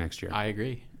 He's back next year. I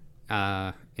agree.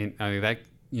 The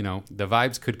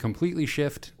vibes could completely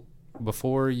shift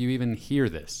before you even hear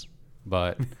this.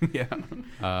 But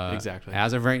exactly.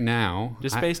 As of right now,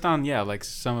 just based on like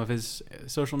some of his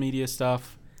social media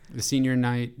stuff, the senior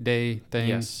night day thing.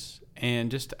 Yes.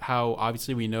 And just how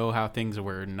obviously we know how things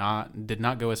did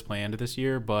not go as planned this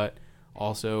year, but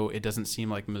also it doesn't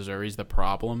seem like Missouri's the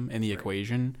problem in the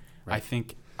equation. Right. I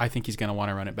think I think he's going to want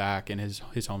to run it back in his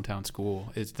hometown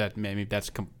school. Is that maybe that's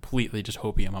completely just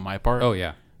hopium on my part? Oh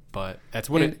yeah, but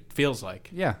that's what it feels like.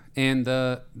 Yeah, and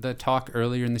the talk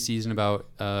earlier in the season about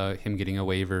him getting a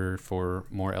waiver for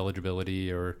more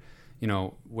eligibility, or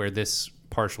where this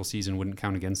partial season wouldn't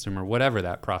count against him, or whatever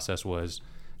that process was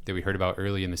that we heard about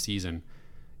early in the season,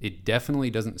 it definitely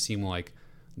doesn't seem like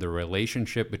the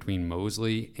relationship between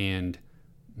Mosley and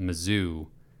Mizzou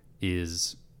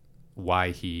is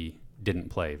why he didn't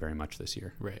play very much this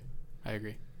year. Right, I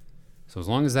agree. So as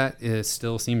long as that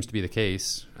still seems to be the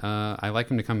case, I like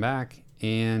him to come back.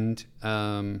 And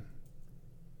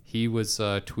he was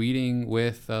tweeting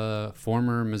with a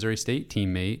former Missouri State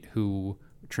teammate who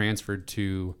transferred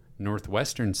to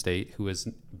Northwestern State, who is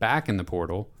back in the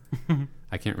portal.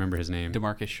 I can't remember his name.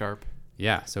 DeMarcus Sharp.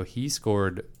 Yeah, so he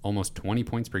scored almost 20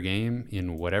 points per game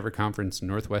in whatever conference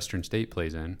Northwestern State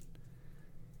plays in.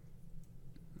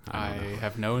 I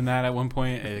have known that at one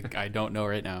point. I don't know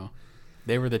right now.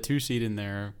 They were the 2 seed in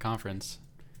their conference.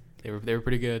 They were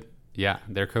pretty good. Yeah,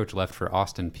 their coach left for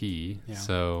Austin Peay. Yeah.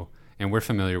 So, and we're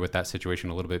familiar with that situation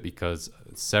a little bit because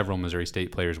several Missouri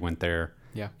State players went there.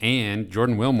 Yeah. And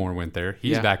Jordan Wilmore went there.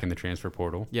 He's back in the transfer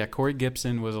portal. Yeah, Corey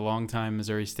Gibson was a longtime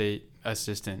Missouri State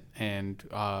assistant, and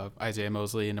Isaiah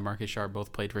Mosley and DeMarcus Sharp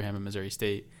both played for him at Missouri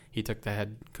State. He took the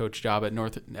head coach job at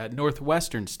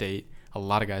Northwestern State. A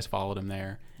lot of guys followed him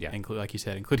there. Yeah. Like you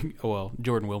said, including,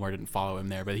 Jordan Wilmore didn't follow him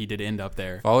there, but he did end up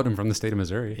there. Followed him from the state of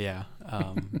Missouri. Yeah.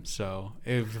 So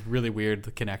it was really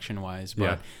weird connection-wise.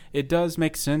 But it does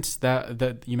make sense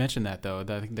that you mentioned that, though.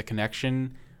 The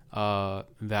connection that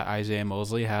Isaiah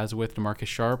Mosley has with DeMarcus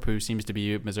Sharp, who seems to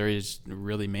be Missouri's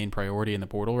really main priority in the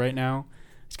portal right now.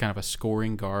 He's kind of a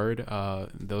scoring guard.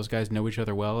 Those guys know each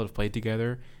other well, have played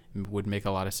together. Would make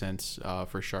a lot of sense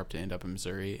for Sharp to end up in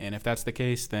Missouri. And if that's the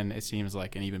case, then it seems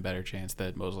like an even better chance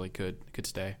that Mosley could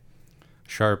stay.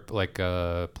 Sharp plays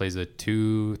a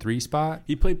 2-3 spot.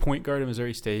 He played point guard at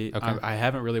Missouri State. Okay. I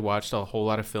haven't really watched a whole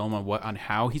lot of film on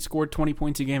how he scored 20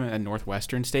 points a game at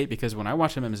Northwestern State, because when I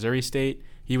watched him at Missouri State,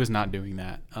 he was not doing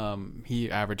that. He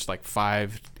averaged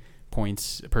 5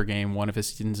 points per game one of his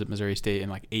seasons at Missouri State,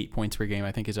 and 8 points per game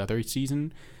I think his other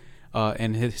season.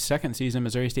 And his second season,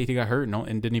 Missouri State, he got hurt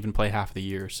and didn't even play half the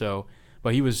year.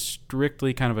 But he was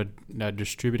strictly kind of a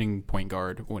distributing point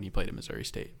guard when he played at Missouri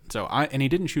State. And he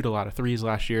didn't shoot a lot of threes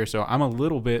last year. So I'm a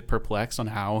little bit perplexed on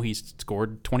how he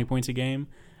scored 20 points a game.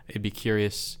 I'd be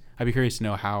curious to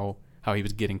know how he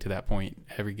was getting to that point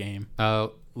every game.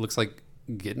 Looks like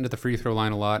getting to the free throw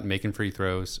line a lot, making free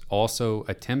throws. Also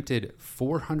attempted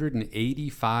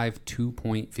 485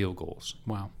 2-point field goals.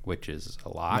 Wow. Which is a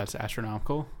lot. That's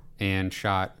astronomical. And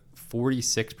shot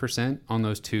 46% on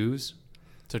those twos.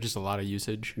 So just a lot of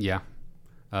usage. Yeah.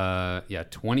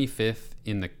 25th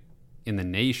in the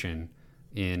nation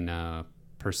in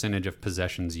percentage of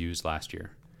possessions used last year.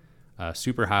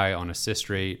 Super high on assist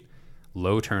rate,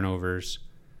 low turnovers,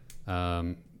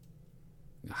 high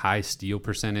steal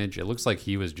percentage. It looks like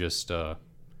he was just too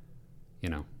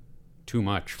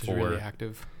much just really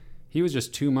active. He was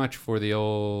just too much for the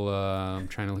old I'm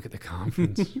trying to look at the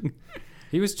conference.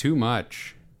 He was too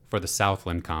much for the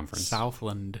Southland Conference.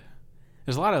 Southland.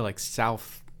 There's a lot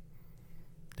of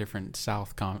different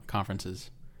South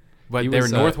conferences. But they were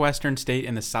Northwestern State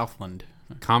and the Southland.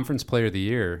 Conference Player of the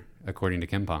Year, according to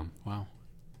KenPom. Wow.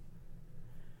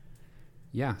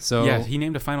 Yeah, so... Yeah, he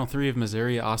named a Final Three of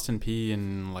Missouri, Austin Peay,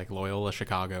 and Loyola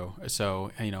Chicago.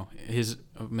 So, his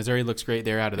Missouri looks great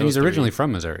there out of those. And he's originally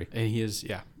from Missouri. And he is,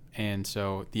 yeah. And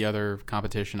so the other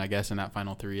competition, I guess, in that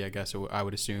Final Three, I guess I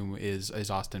would assume is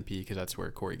Austin Peay, because that's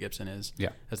where Corey Gibson is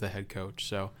as the head coach.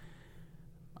 So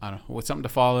I don't know. With something to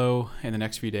follow in the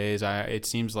next few days, it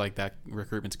seems like that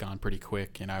recruitment's gone pretty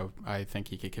quick, and I think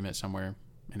he could commit somewhere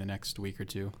in the next week or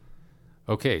two.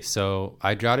 Okay, so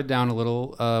I jotted down a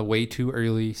little way too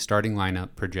early starting lineup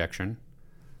projection,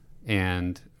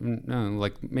 and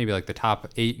maybe the top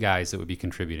 8 guys that would be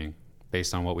contributing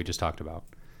based on what we just talked about.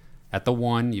 At the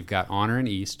 1, you've got Honor and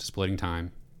East splitting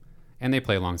time, and they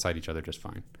play alongside each other just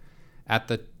fine. At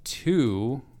the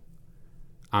 2,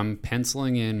 I'm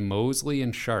penciling in Mosley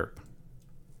and Sharp.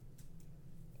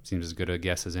 Seems as good a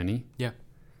guess as any. Yeah.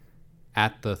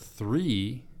 At the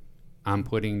 3, I'm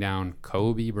putting down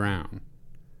Kobe Brown,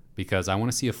 because I want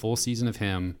to see a full season of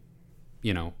him,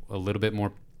 a little bit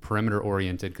more perimeter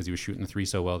oriented, because he was shooting the 3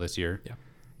 so well this year. Yeah.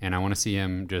 And I want to see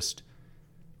him just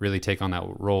really take on that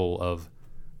role of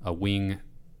a wing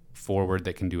forward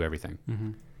that can do everything.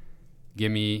 Mm-hmm.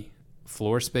 Give me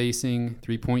floor spacing,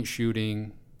 3-point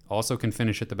shooting, also can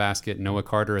finish at the basket, Noah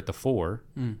Carter at the 4.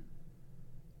 And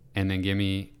then give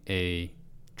me a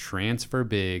transfer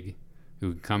big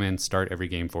who can come in, start every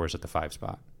game for us at the 5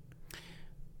 spot.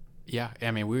 Yeah,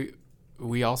 I mean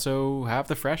we also have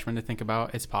the freshmen to think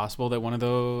about. It's possible that one of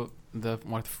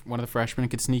the freshmen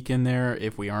could sneak in there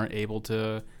if we aren't able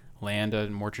to land a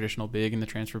more traditional big in the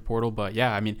transfer portal. But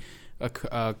yeah, I mean,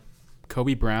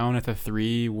 Kobe Brown at the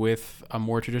 3 with a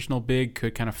more traditional big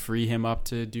could kind of free him up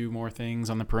to do more things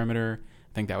on the perimeter.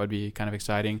 I think that would be kind of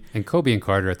exciting. And Kobe and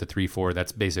Carter at the 3-4,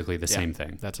 that's basically the same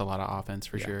thing. That's a lot of offense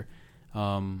for sure.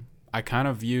 I kind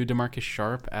of view DeMarcus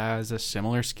Sharp as a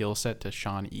similar skill set to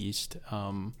Sean East.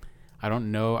 I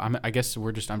don't know. I guess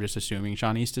I'm just assuming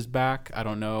Sean East is back. I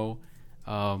don't know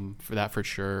for that for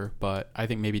sure, but I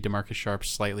think maybe DeMarcus Sharp's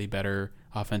slightly better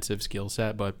offensive skill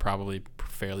set, but probably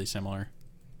fairly similar.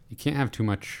 You can't have too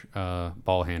much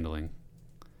ball handling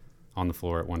on the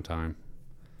floor at one time.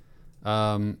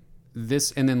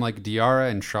 This and then like Diarra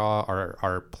and Shaw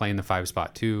are playing the 5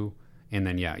 spot too, and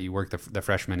then you work the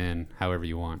freshmen in however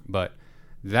you want. But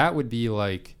that would be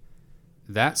like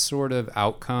that sort of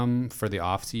outcome for the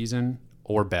offseason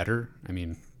or better. I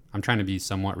mean, I'm trying to be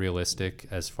somewhat realistic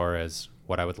as far as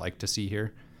what I would like to see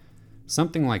here.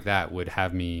 Something like that would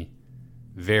have me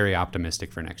very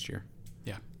optimistic for next year.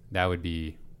 Yeah. That would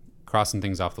be crossing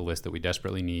things off the list that we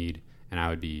desperately need, and I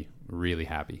would be really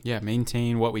happy. Yeah,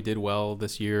 maintain what we did well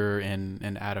this year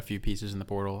and add a few pieces in the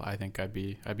portal. I think I'd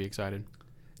be excited.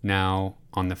 Now,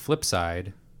 on the flip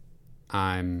side,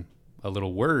 I'm a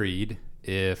little worried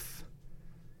if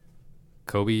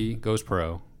Kobe goes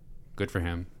pro. Good for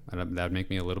him. That would make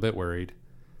me a little bit worried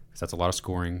because that's a lot of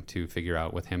scoring to figure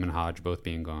out with him and Hodge both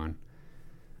being gone.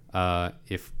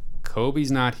 If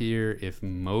Kobe's not here, if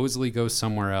Mosley goes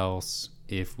somewhere else,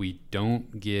 if we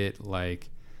don't get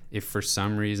if for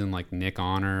some reason like Nick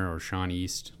Honor or Sean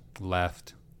East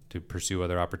left to pursue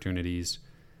other opportunities,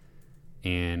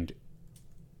 and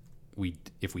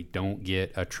if we don't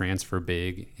get a transfer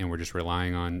big and we're just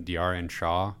relying on Diarra and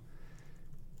Shaw,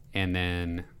 and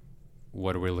then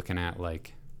what are we looking at,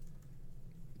 like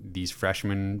these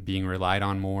freshmen being relied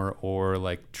on more, or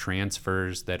like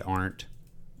transfers that aren't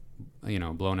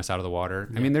blowing us out of the water?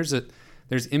 Yeah. I mean, there's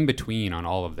in between on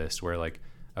all of this where like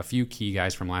a few key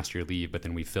guys from last year leave, but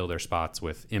then we fill their spots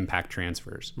with impact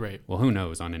transfers. Right. Well, who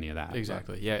knows on any of that?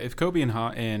 Exactly. But yeah. If Kobe and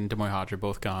Demoy Hodge are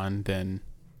both gone, then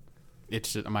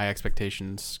it's just, my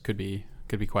expectations could be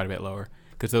quite a bit lower,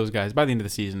 because those guys, by the end of the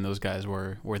season, those guys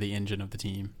were the engine of the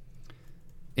team.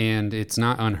 And it's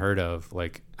not unheard of.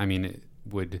 Like, I mean,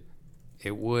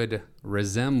 it would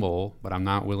resemble, but I'm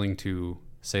not willing to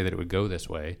say that it would go this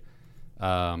way.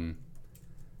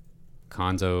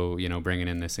 Konzo, bringing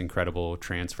in this incredible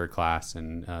transfer class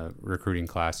and recruiting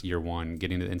class year one,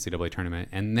 getting to the NCAA tournament,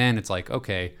 and then it's like,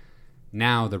 okay,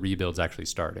 now the rebuild's actually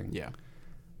starting. Yeah.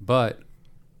 But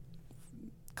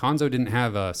Konzo didn't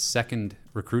have a second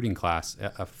recruiting class,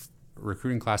 a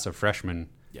recruiting class of freshmen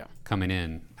coming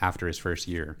in after his first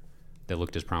year that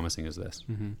looked as promising as this.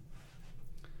 Mm-hmm.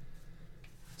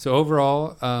 So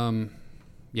overall,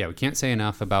 we can't say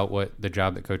enough about what the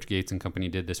job that Coach Gates and company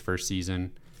did this first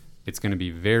season. It's going to be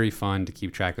very fun to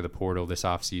keep track of the portal this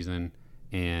offseason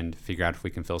and figure out if we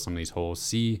can fill some of these holes.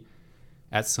 See,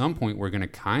 at some point, we're going to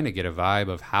kind of get a vibe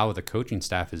of how the coaching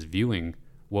staff is viewing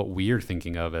what we're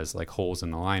thinking of as like holes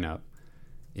in the lineup.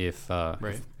 If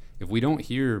we don't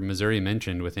hear Missouri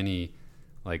mentioned with any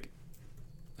like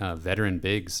veteran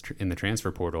bigs in the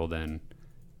transfer portal, then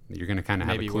you're going to kind of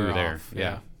have a clue there.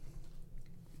 Yeah.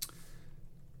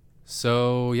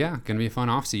 So, going to be a fun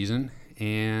offseason.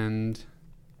 And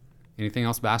anything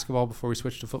else basketball before we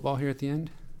switch to football here at the end?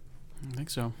 I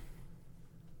think so.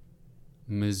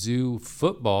 Mizzou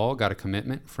football got a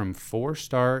commitment from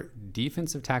 4-star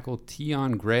defensive tackle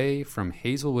Tion Gray from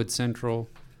Hazelwood Central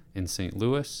in St.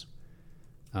 Louis.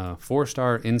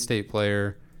 4-star in-state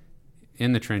player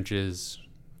in the trenches.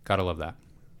 Gotta love that.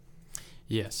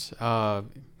 Yes,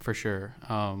 for sure.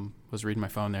 Was reading my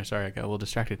phone there. Sorry, I got a little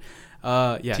distracted.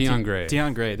 Tion Gray.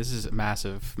 Tion Gray. This is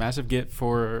massive get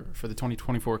for the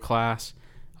 2024 class.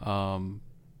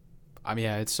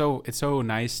 It's so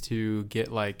nice to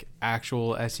get like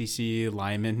actual SEC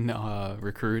lineman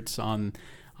recruits on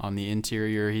the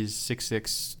interior. He's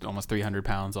 6'6", almost 300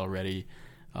 pounds already,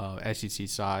 SEC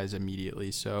size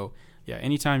immediately. So yeah,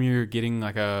 anytime you're getting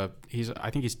like I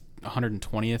think he's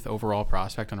 120th overall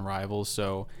prospect on Rivals.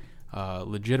 So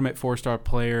legitimate 4-star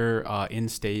player in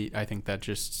state. I think that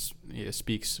just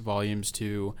speaks volumes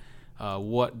to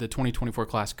what the 2024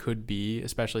 class could be,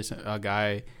 especially a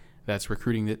guy that's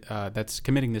recruiting that's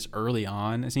committing this early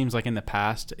on. It seems like in the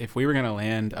past, if we were going to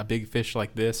land a big fish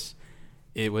like this,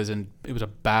 it was a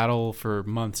battle for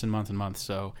months and months and months.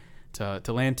 So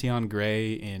to land Tion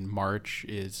Gray in March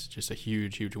is just a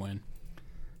huge win.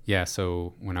 Yeah,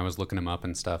 so when I was looking him up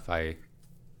and stuff, I've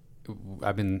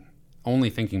been only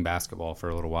thinking basketball for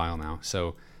a little while now.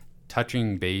 So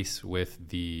touching base with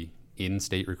the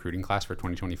in-state recruiting class for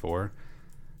 2024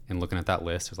 and looking at that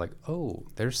list, I was like, oh,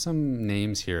 there's some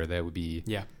names here that would be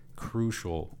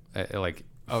crucial,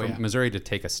 for Missouri to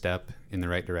take a step in the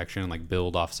right direction and like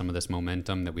build off some of this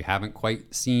momentum that we haven't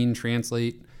quite seen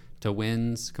translate to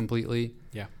wins completely.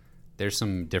 Yeah. There's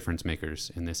some difference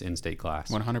makers in this in-state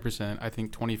class. 100%. I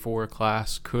think 24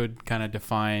 class could kind of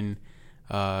define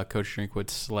Coach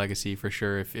Drinkwood's legacy for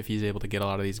sure. If he's able to get a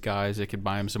lot of these guys, it could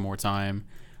buy him some more time.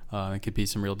 It could be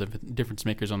some real difference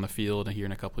makers on the field here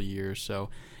in a couple of years. So,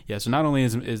 yeah, so not only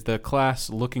is the class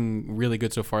looking really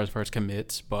good so far as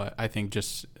commits, but I think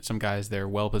just some guys there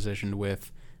well-positioned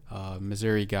with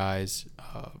Missouri guys,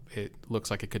 it looks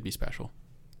like it could be special.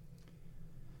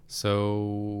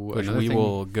 So we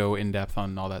will go in depth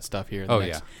on all that stuff here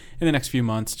in the next few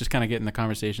months, just kind of getting the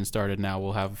conversation started now.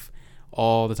 We'll have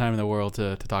all the time in the world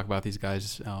to talk about these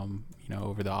guys,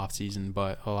 over the off season,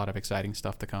 but a lot of exciting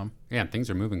stuff to come. Yeah, and things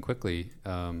are moving quickly.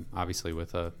 Obviously,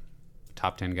 with a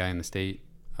top 10 guy in the state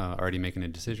already making a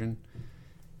decision.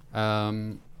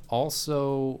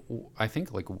 Also, I think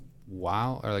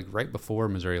right before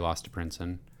Missouri lost to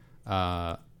Princeton,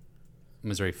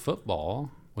 Missouri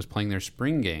football was playing their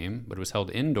spring game, but it was held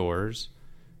indoors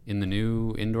in the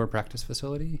new indoor practice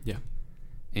facility. Yeah,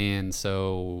 and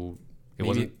so it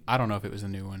wasn't. I don't know if it was a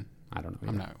new one. I don't know.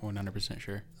 I'm not 100%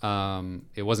 sure.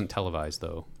 It wasn't televised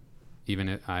though. Even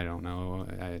if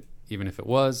it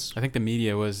was, I think the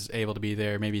media was able to be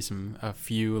there. Maybe a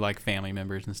few like family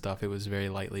members and stuff. It was very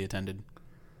lightly attended.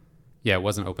 Yeah, it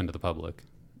wasn't open to the public.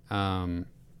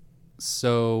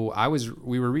 So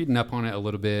we were reading up on it a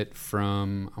little bit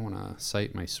from. I want to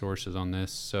cite my sources on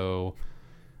this. So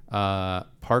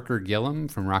Parker Gillum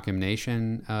from Rockham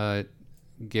Nation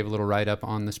gave a little write-up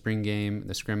on the spring game,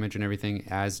 the scrimmage and everything,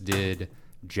 as did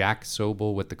Jack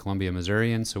Sobel with the Columbia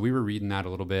Missourian. So we were reading that a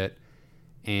little bit,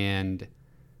 and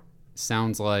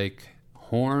sounds like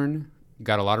Horn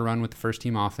got a lot of run with the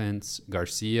first-team offense.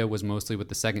 Garcia was mostly with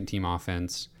the second-team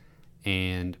offense,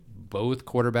 and both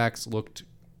quarterbacks looked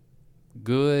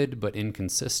good but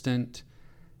inconsistent,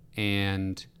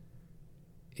 and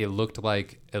it looked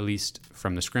like, at least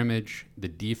from the scrimmage, the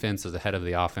defense is ahead of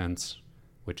the offense,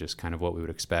 which is kind of what we would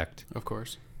expect. Of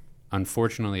course.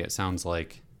 Unfortunately, it sounds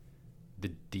like the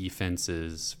defense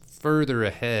is further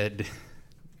ahead.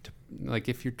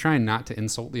 If you're trying not to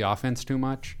insult the offense too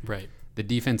much, right? The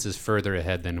defense is further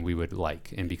ahead than we would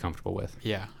like and be comfortable with.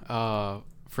 Yeah,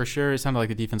 for sure. It sounded like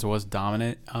the defense was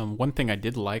dominant. One thing I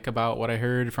did like about what I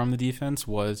heard from the defense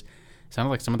was it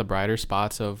sounded like some of the brighter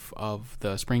spots of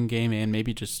the spring game and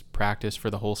maybe just practice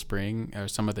for the whole spring are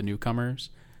some of the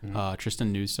newcomers.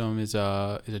 Tristan Newsome is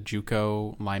a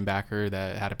JUCO linebacker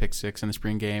that had a pick 6 in the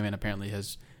spring game and apparently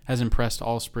has impressed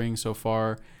all spring so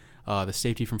far. The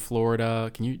safety from Florida,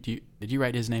 did you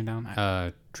write his name down?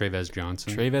 Trayvez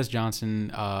Johnson. Trayvez Johnson,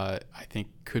 I think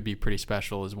could be pretty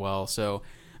special as well. So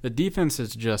the defense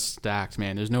is just stacked,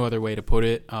 man. There's no other way to put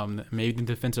it. Maybe the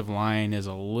defensive line is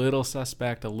a little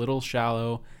suspect, a little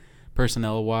shallow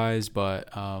personnel wise, but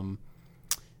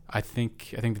I think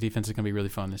the defense is going to be really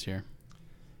fun this year.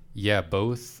 Yeah,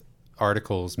 both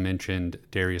articles mentioned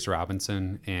Darius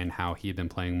Robinson and how he had been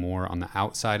playing more on the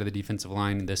outside of the defensive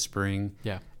line this spring.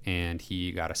 Yeah. And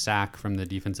he got a sack from the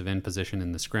defensive end position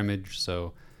in the scrimmage.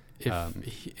 So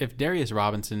if Darius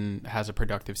Robinson has a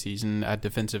productive season at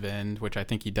defensive end, which I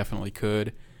think he definitely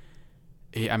could,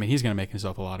 he's going to make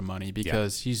himself a lot of money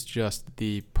because he's just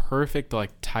the perfect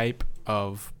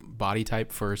body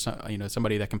type for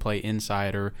somebody that can play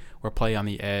inside or play on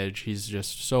the edge. He's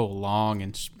just so long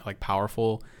and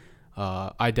powerful.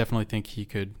 I definitely think he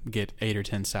could get 8 or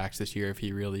 10 sacks this year if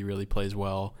he really, really plays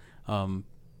well.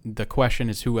 The question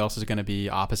is who else is going to be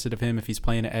opposite of him if he's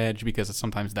playing an edge, because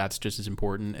sometimes that's just as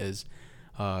important as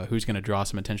who's going to draw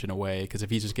some attention away, because if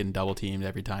he's just getting double teamed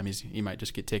every time, he might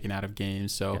just get taken out of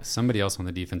games. So somebody else on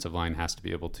the defensive line has to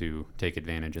be able to take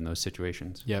advantage in those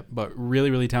situations. Yep, but really,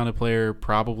 really talented player.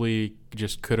 Probably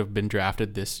just could have been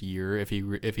drafted this year if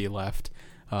he left.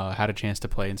 Had a chance to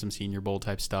play in some Senior Bowl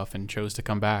type stuff and chose to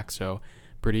come back. So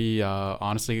pretty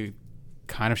honestly,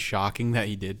 kind of shocking that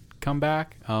he did come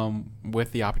back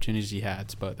with the opportunities he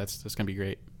had. But that's going to be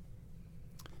great.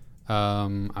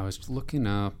 I was looking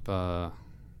up.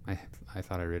 I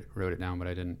thought I wrote it down, but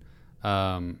I didn't.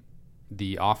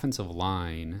 The offensive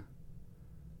line.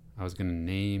 I was going to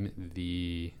name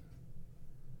the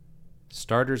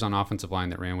starters on offensive line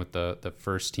that ran with the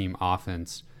first team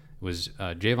offense. It was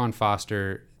Javon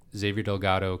Foster, Xavier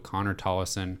Delgado, Connor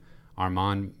Tollison,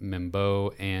 Armand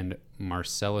Membeau, and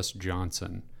Marcellus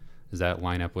Johnson. Does that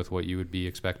line up with what you would be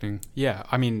expecting? Yeah,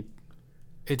 I mean,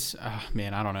 it's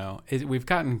man, I don't know. We've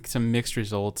gotten some mixed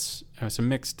results, some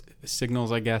mixed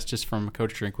signals, I guess, just from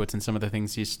Coach Drinkwitz and some of the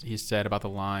things he's said about the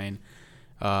line.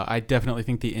 I definitely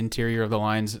think the interior of the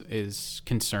lines is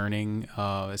concerning,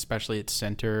 especially at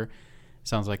center.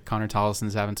 Sounds like Connor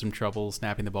Tollison's having some trouble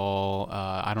snapping the ball.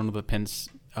 I don't know that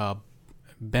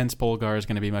Ben Spolgar is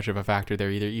going to be much of a factor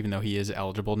there either, even though he is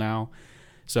eligible now.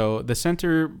 So the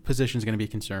center position is going to be a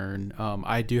concern.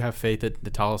 I do have faith that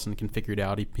Tollison can figure it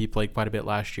out. He played quite a bit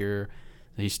last year.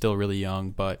 He's still really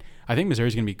young, but I think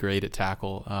Missouri's going to be great at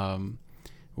tackle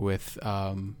with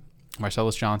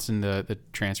Marcellus Johnson, the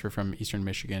transfer from Eastern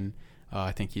Michigan.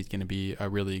 I think he's going to be a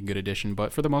really good addition.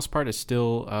 But for the most part, it's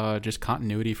still just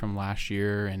continuity from last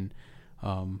year, and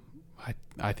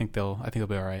I think they'll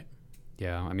be all right.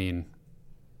 Yeah, I mean,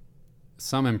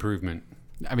 some improvement.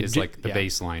 Is like the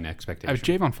baseline expectation.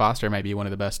 Javon Foster might be one of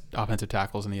the best offensive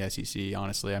tackles in the SEC,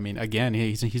 honestly. I mean, again,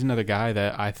 he's another guy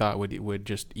that I thought would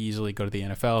just easily go to the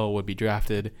NFL, would be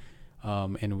drafted,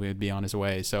 and would be on his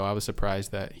way. So I was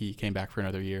surprised that he came back for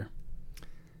another year.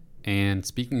 And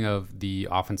speaking of the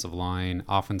offensive line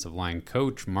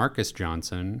coach Marcus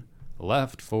Johnson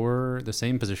left for the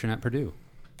same position at Purdue.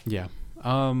 Yeah.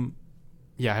 I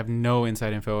have no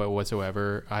inside info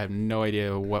whatsoever. I have no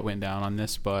idea what went down on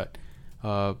this, but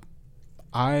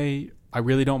I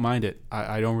really don't mind it.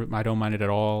 I don't mind it at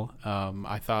all.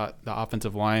 I thought the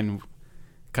offensive line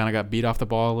kind of got beat off the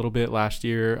ball a little bit last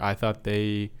year. I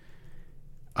think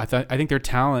their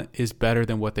talent is better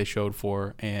than what they showed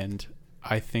for, and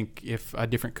I think if a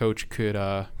different coach could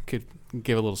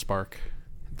give a little spark.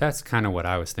 That's kind of what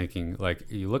I was thinking. Like,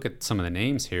 you look at some of the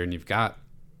names here, and you've got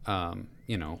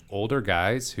older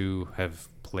guys who have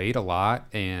played a lot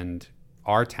and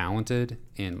are talented,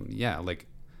 and like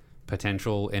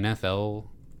potential NFL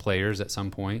players at some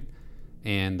point.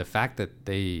 And the fact that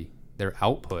their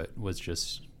output was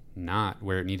just not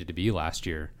where it needed to be last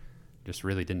year just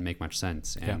really didn't make much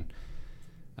sense. And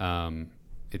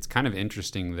it's kind of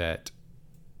interesting that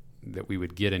we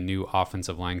would get a new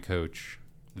offensive line coach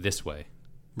this way,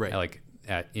 right? Like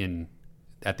at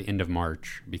the end of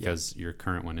March, because your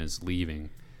current one is leaving.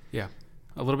 Yeah,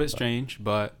 a little bit strange,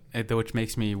 but which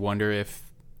makes me wonder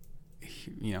if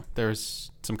there's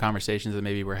some conversations that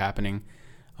maybe were happening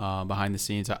behind the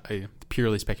scenes.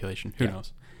 Purely speculation. Who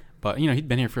knows? But he'd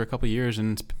been here for a couple of years,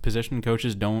 and position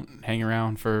coaches don't hang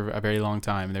around for a very long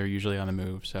time. They're usually on the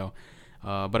move. So.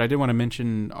 But I did want to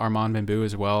mention Armand Bamboo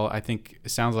as well. I think it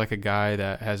sounds like a guy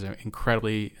that has an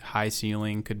incredibly high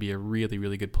ceiling, could be a really,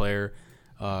 really good player.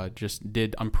 Just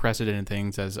did unprecedented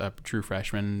things as a true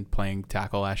freshman playing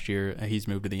tackle last year. He's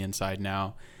moved to the inside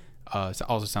now. So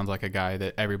also sounds like a guy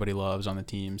that everybody loves on the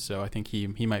team. So I think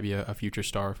he might be a future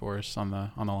star for us on the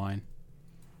line.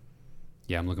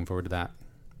 Yeah, I'm looking forward to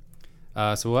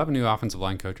that. So we'll have a new offensive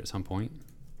line coach at some point.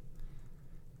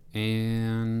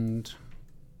 And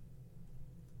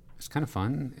it's kind of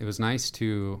fun. It was nice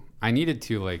I needed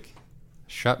to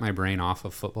shut my brain off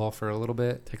of football for a little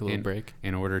bit. Take a little break.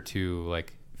 In order to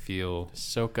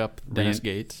soak up Dennis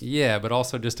Gates. Yeah, but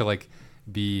also just to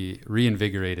be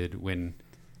reinvigorated when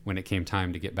it came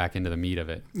time to get back into the meat of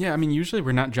it. Yeah, I mean, usually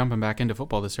we're not jumping back into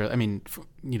football this early. I mean,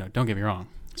 don't get me wrong.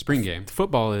 Spring game.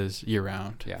 Football is year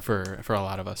round. Yeah. For a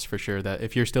lot of us, for sure. That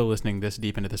if you're still listening this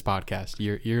deep into this podcast,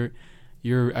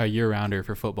 you're a year rounder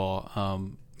for football.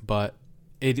 But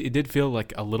it did feel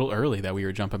like a little early that we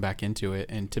were jumping back into it,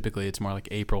 and typically it's more like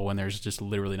April when there's just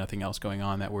literally nothing else going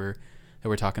on that we're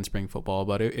talking spring football.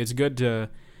 But it's good to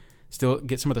still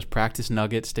get some of those practice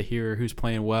nuggets to hear who's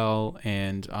playing well.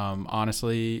 And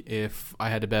honestly, if I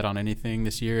had to bet on anything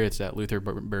this year, it's that Luther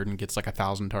Burden gets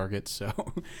 1,000 targets. So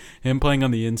him playing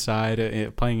on the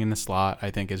inside, playing in the slot,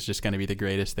 I think is just going to be the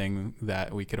greatest thing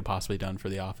that we could have possibly done for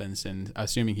the offense. And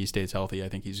assuming he stays healthy, I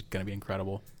think he's going to be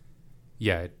incredible.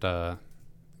 Yeah,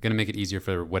 going to make it easier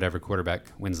for whatever quarterback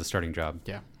wins the starting job.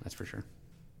 Yeah, that's for sure.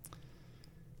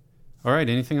 All right,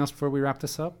 anything else before we wrap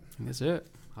this up? I think that's it.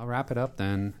 I'll wrap it up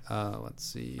then. Let's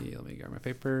see. Let me grab my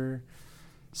paper.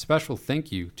 Special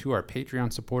thank you to our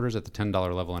Patreon supporters at the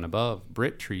 $10 level and above.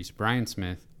 Britt Treese, Brian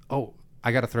Smith. Oh,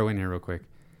 I got to throw in here real quick.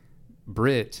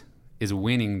 Britt is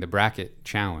winning the bracket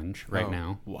challenge right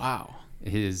now. Wow.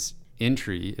 His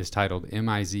entry is titled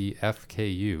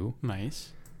MIZFKU. Nice.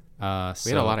 We had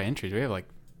a lot of entries. We have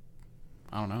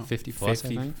I don't know. 50 plus,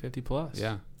 50, I think. 50 plus.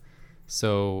 Yeah.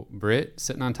 So Britt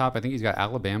sitting on top. I think he's got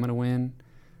Alabama to win.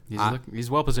 He's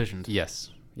well positioned.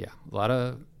 Yes. Yeah. A lot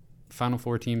of Final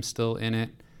Four teams still in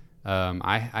it.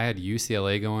 I had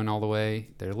UCLA going all the way.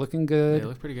 They're looking good. They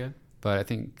look pretty good. But I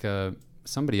think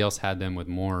somebody else had them with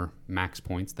more max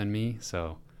points than me.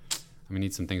 So I'm gonna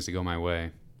need some things to go my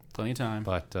way. Plenty of time.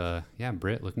 But yeah,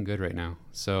 Britt looking good right now.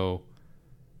 So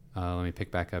let me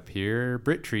pick back up here.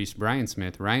 Britt Treese, Brian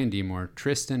Smith, Ryan Demore,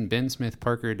 Tristan, Ben Smith,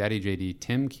 Parker, Daddy JD,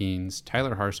 Tim Keynes,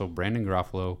 Tyler Harsel, Brandon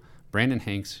Garofalo, Brandon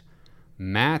Hanks,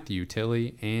 Matthew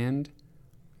Tilley, and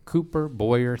Cooper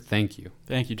Boyer. Thank you.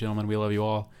 Thank you, gentlemen. We love you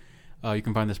all. You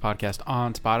can find this podcast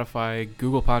on Spotify,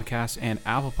 Google Podcasts, and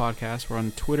Apple Podcasts. We're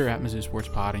on Twitter at Missouri Sports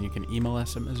Pod, and you can email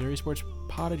us at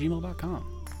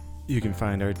MissouriSportsPod@gmail.com. You can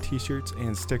find our t-shirts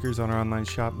and stickers on our online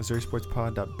shop,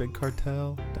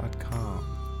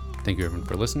 MissouriSportsPod.BigCartel.com. Thank you, everyone,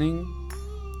 for listening.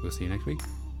 We'll see you next week.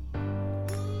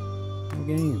 No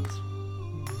games.